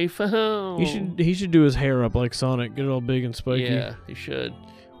wife. He should do his hair up like Sonic. Get it all big and spiky. Yeah, he should.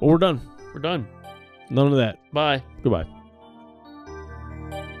 Well, we're done. We're done. None of that. Bye. Goodbye.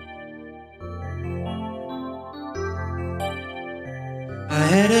 I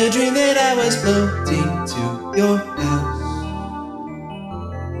had a dream that I was floating to your house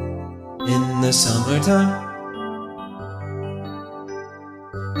in the summertime.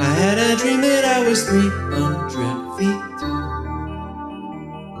 I had a dream that I was 300 feet tall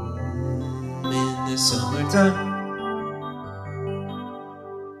in the summertime.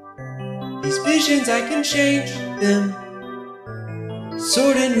 These visions, I can change them,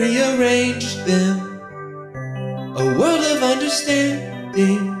 sort and rearrange them. A world of understanding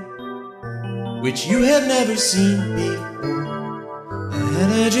which you have never seen before. I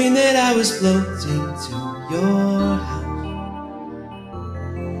had a dream that I was floating to your house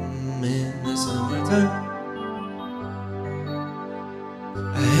in the summertime.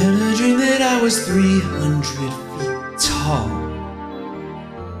 I had a dream that I was 300 feet tall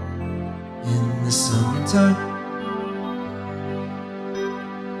in the summertime.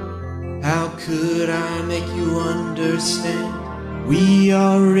 How could I make you understand? We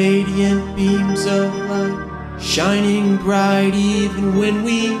are radiant beams of light, shining bright even when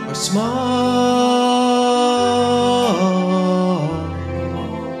we are small.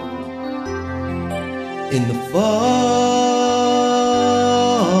 In the fall.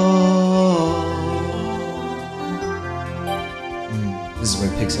 This is where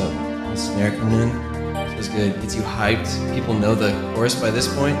it picks up. The snare coming in. Feels good. Gets you hyped. People know the chorus by this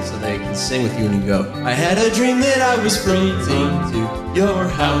point, so they can sing with you when you go. I had a dream that I was floating to your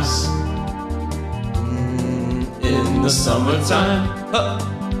house in the summertime. Huh.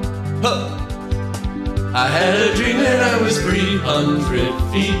 Huh. I had a dream that I was 300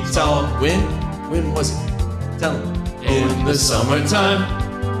 feet tall. When was it? Tell me. In the summertime.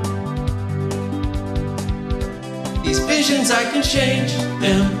 These visions, I can change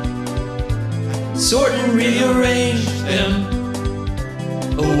them, sort and rearrange them.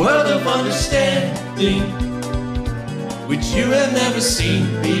 A world of understanding which you have never seen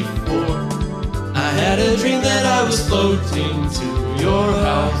before. I had a dream that I was floating to your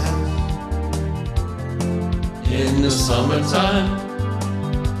house in the summertime.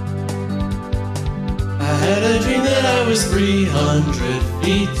 I had a dream that I was 300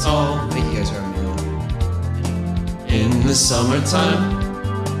 feet tall. I think you guys are on your own. In the summertime,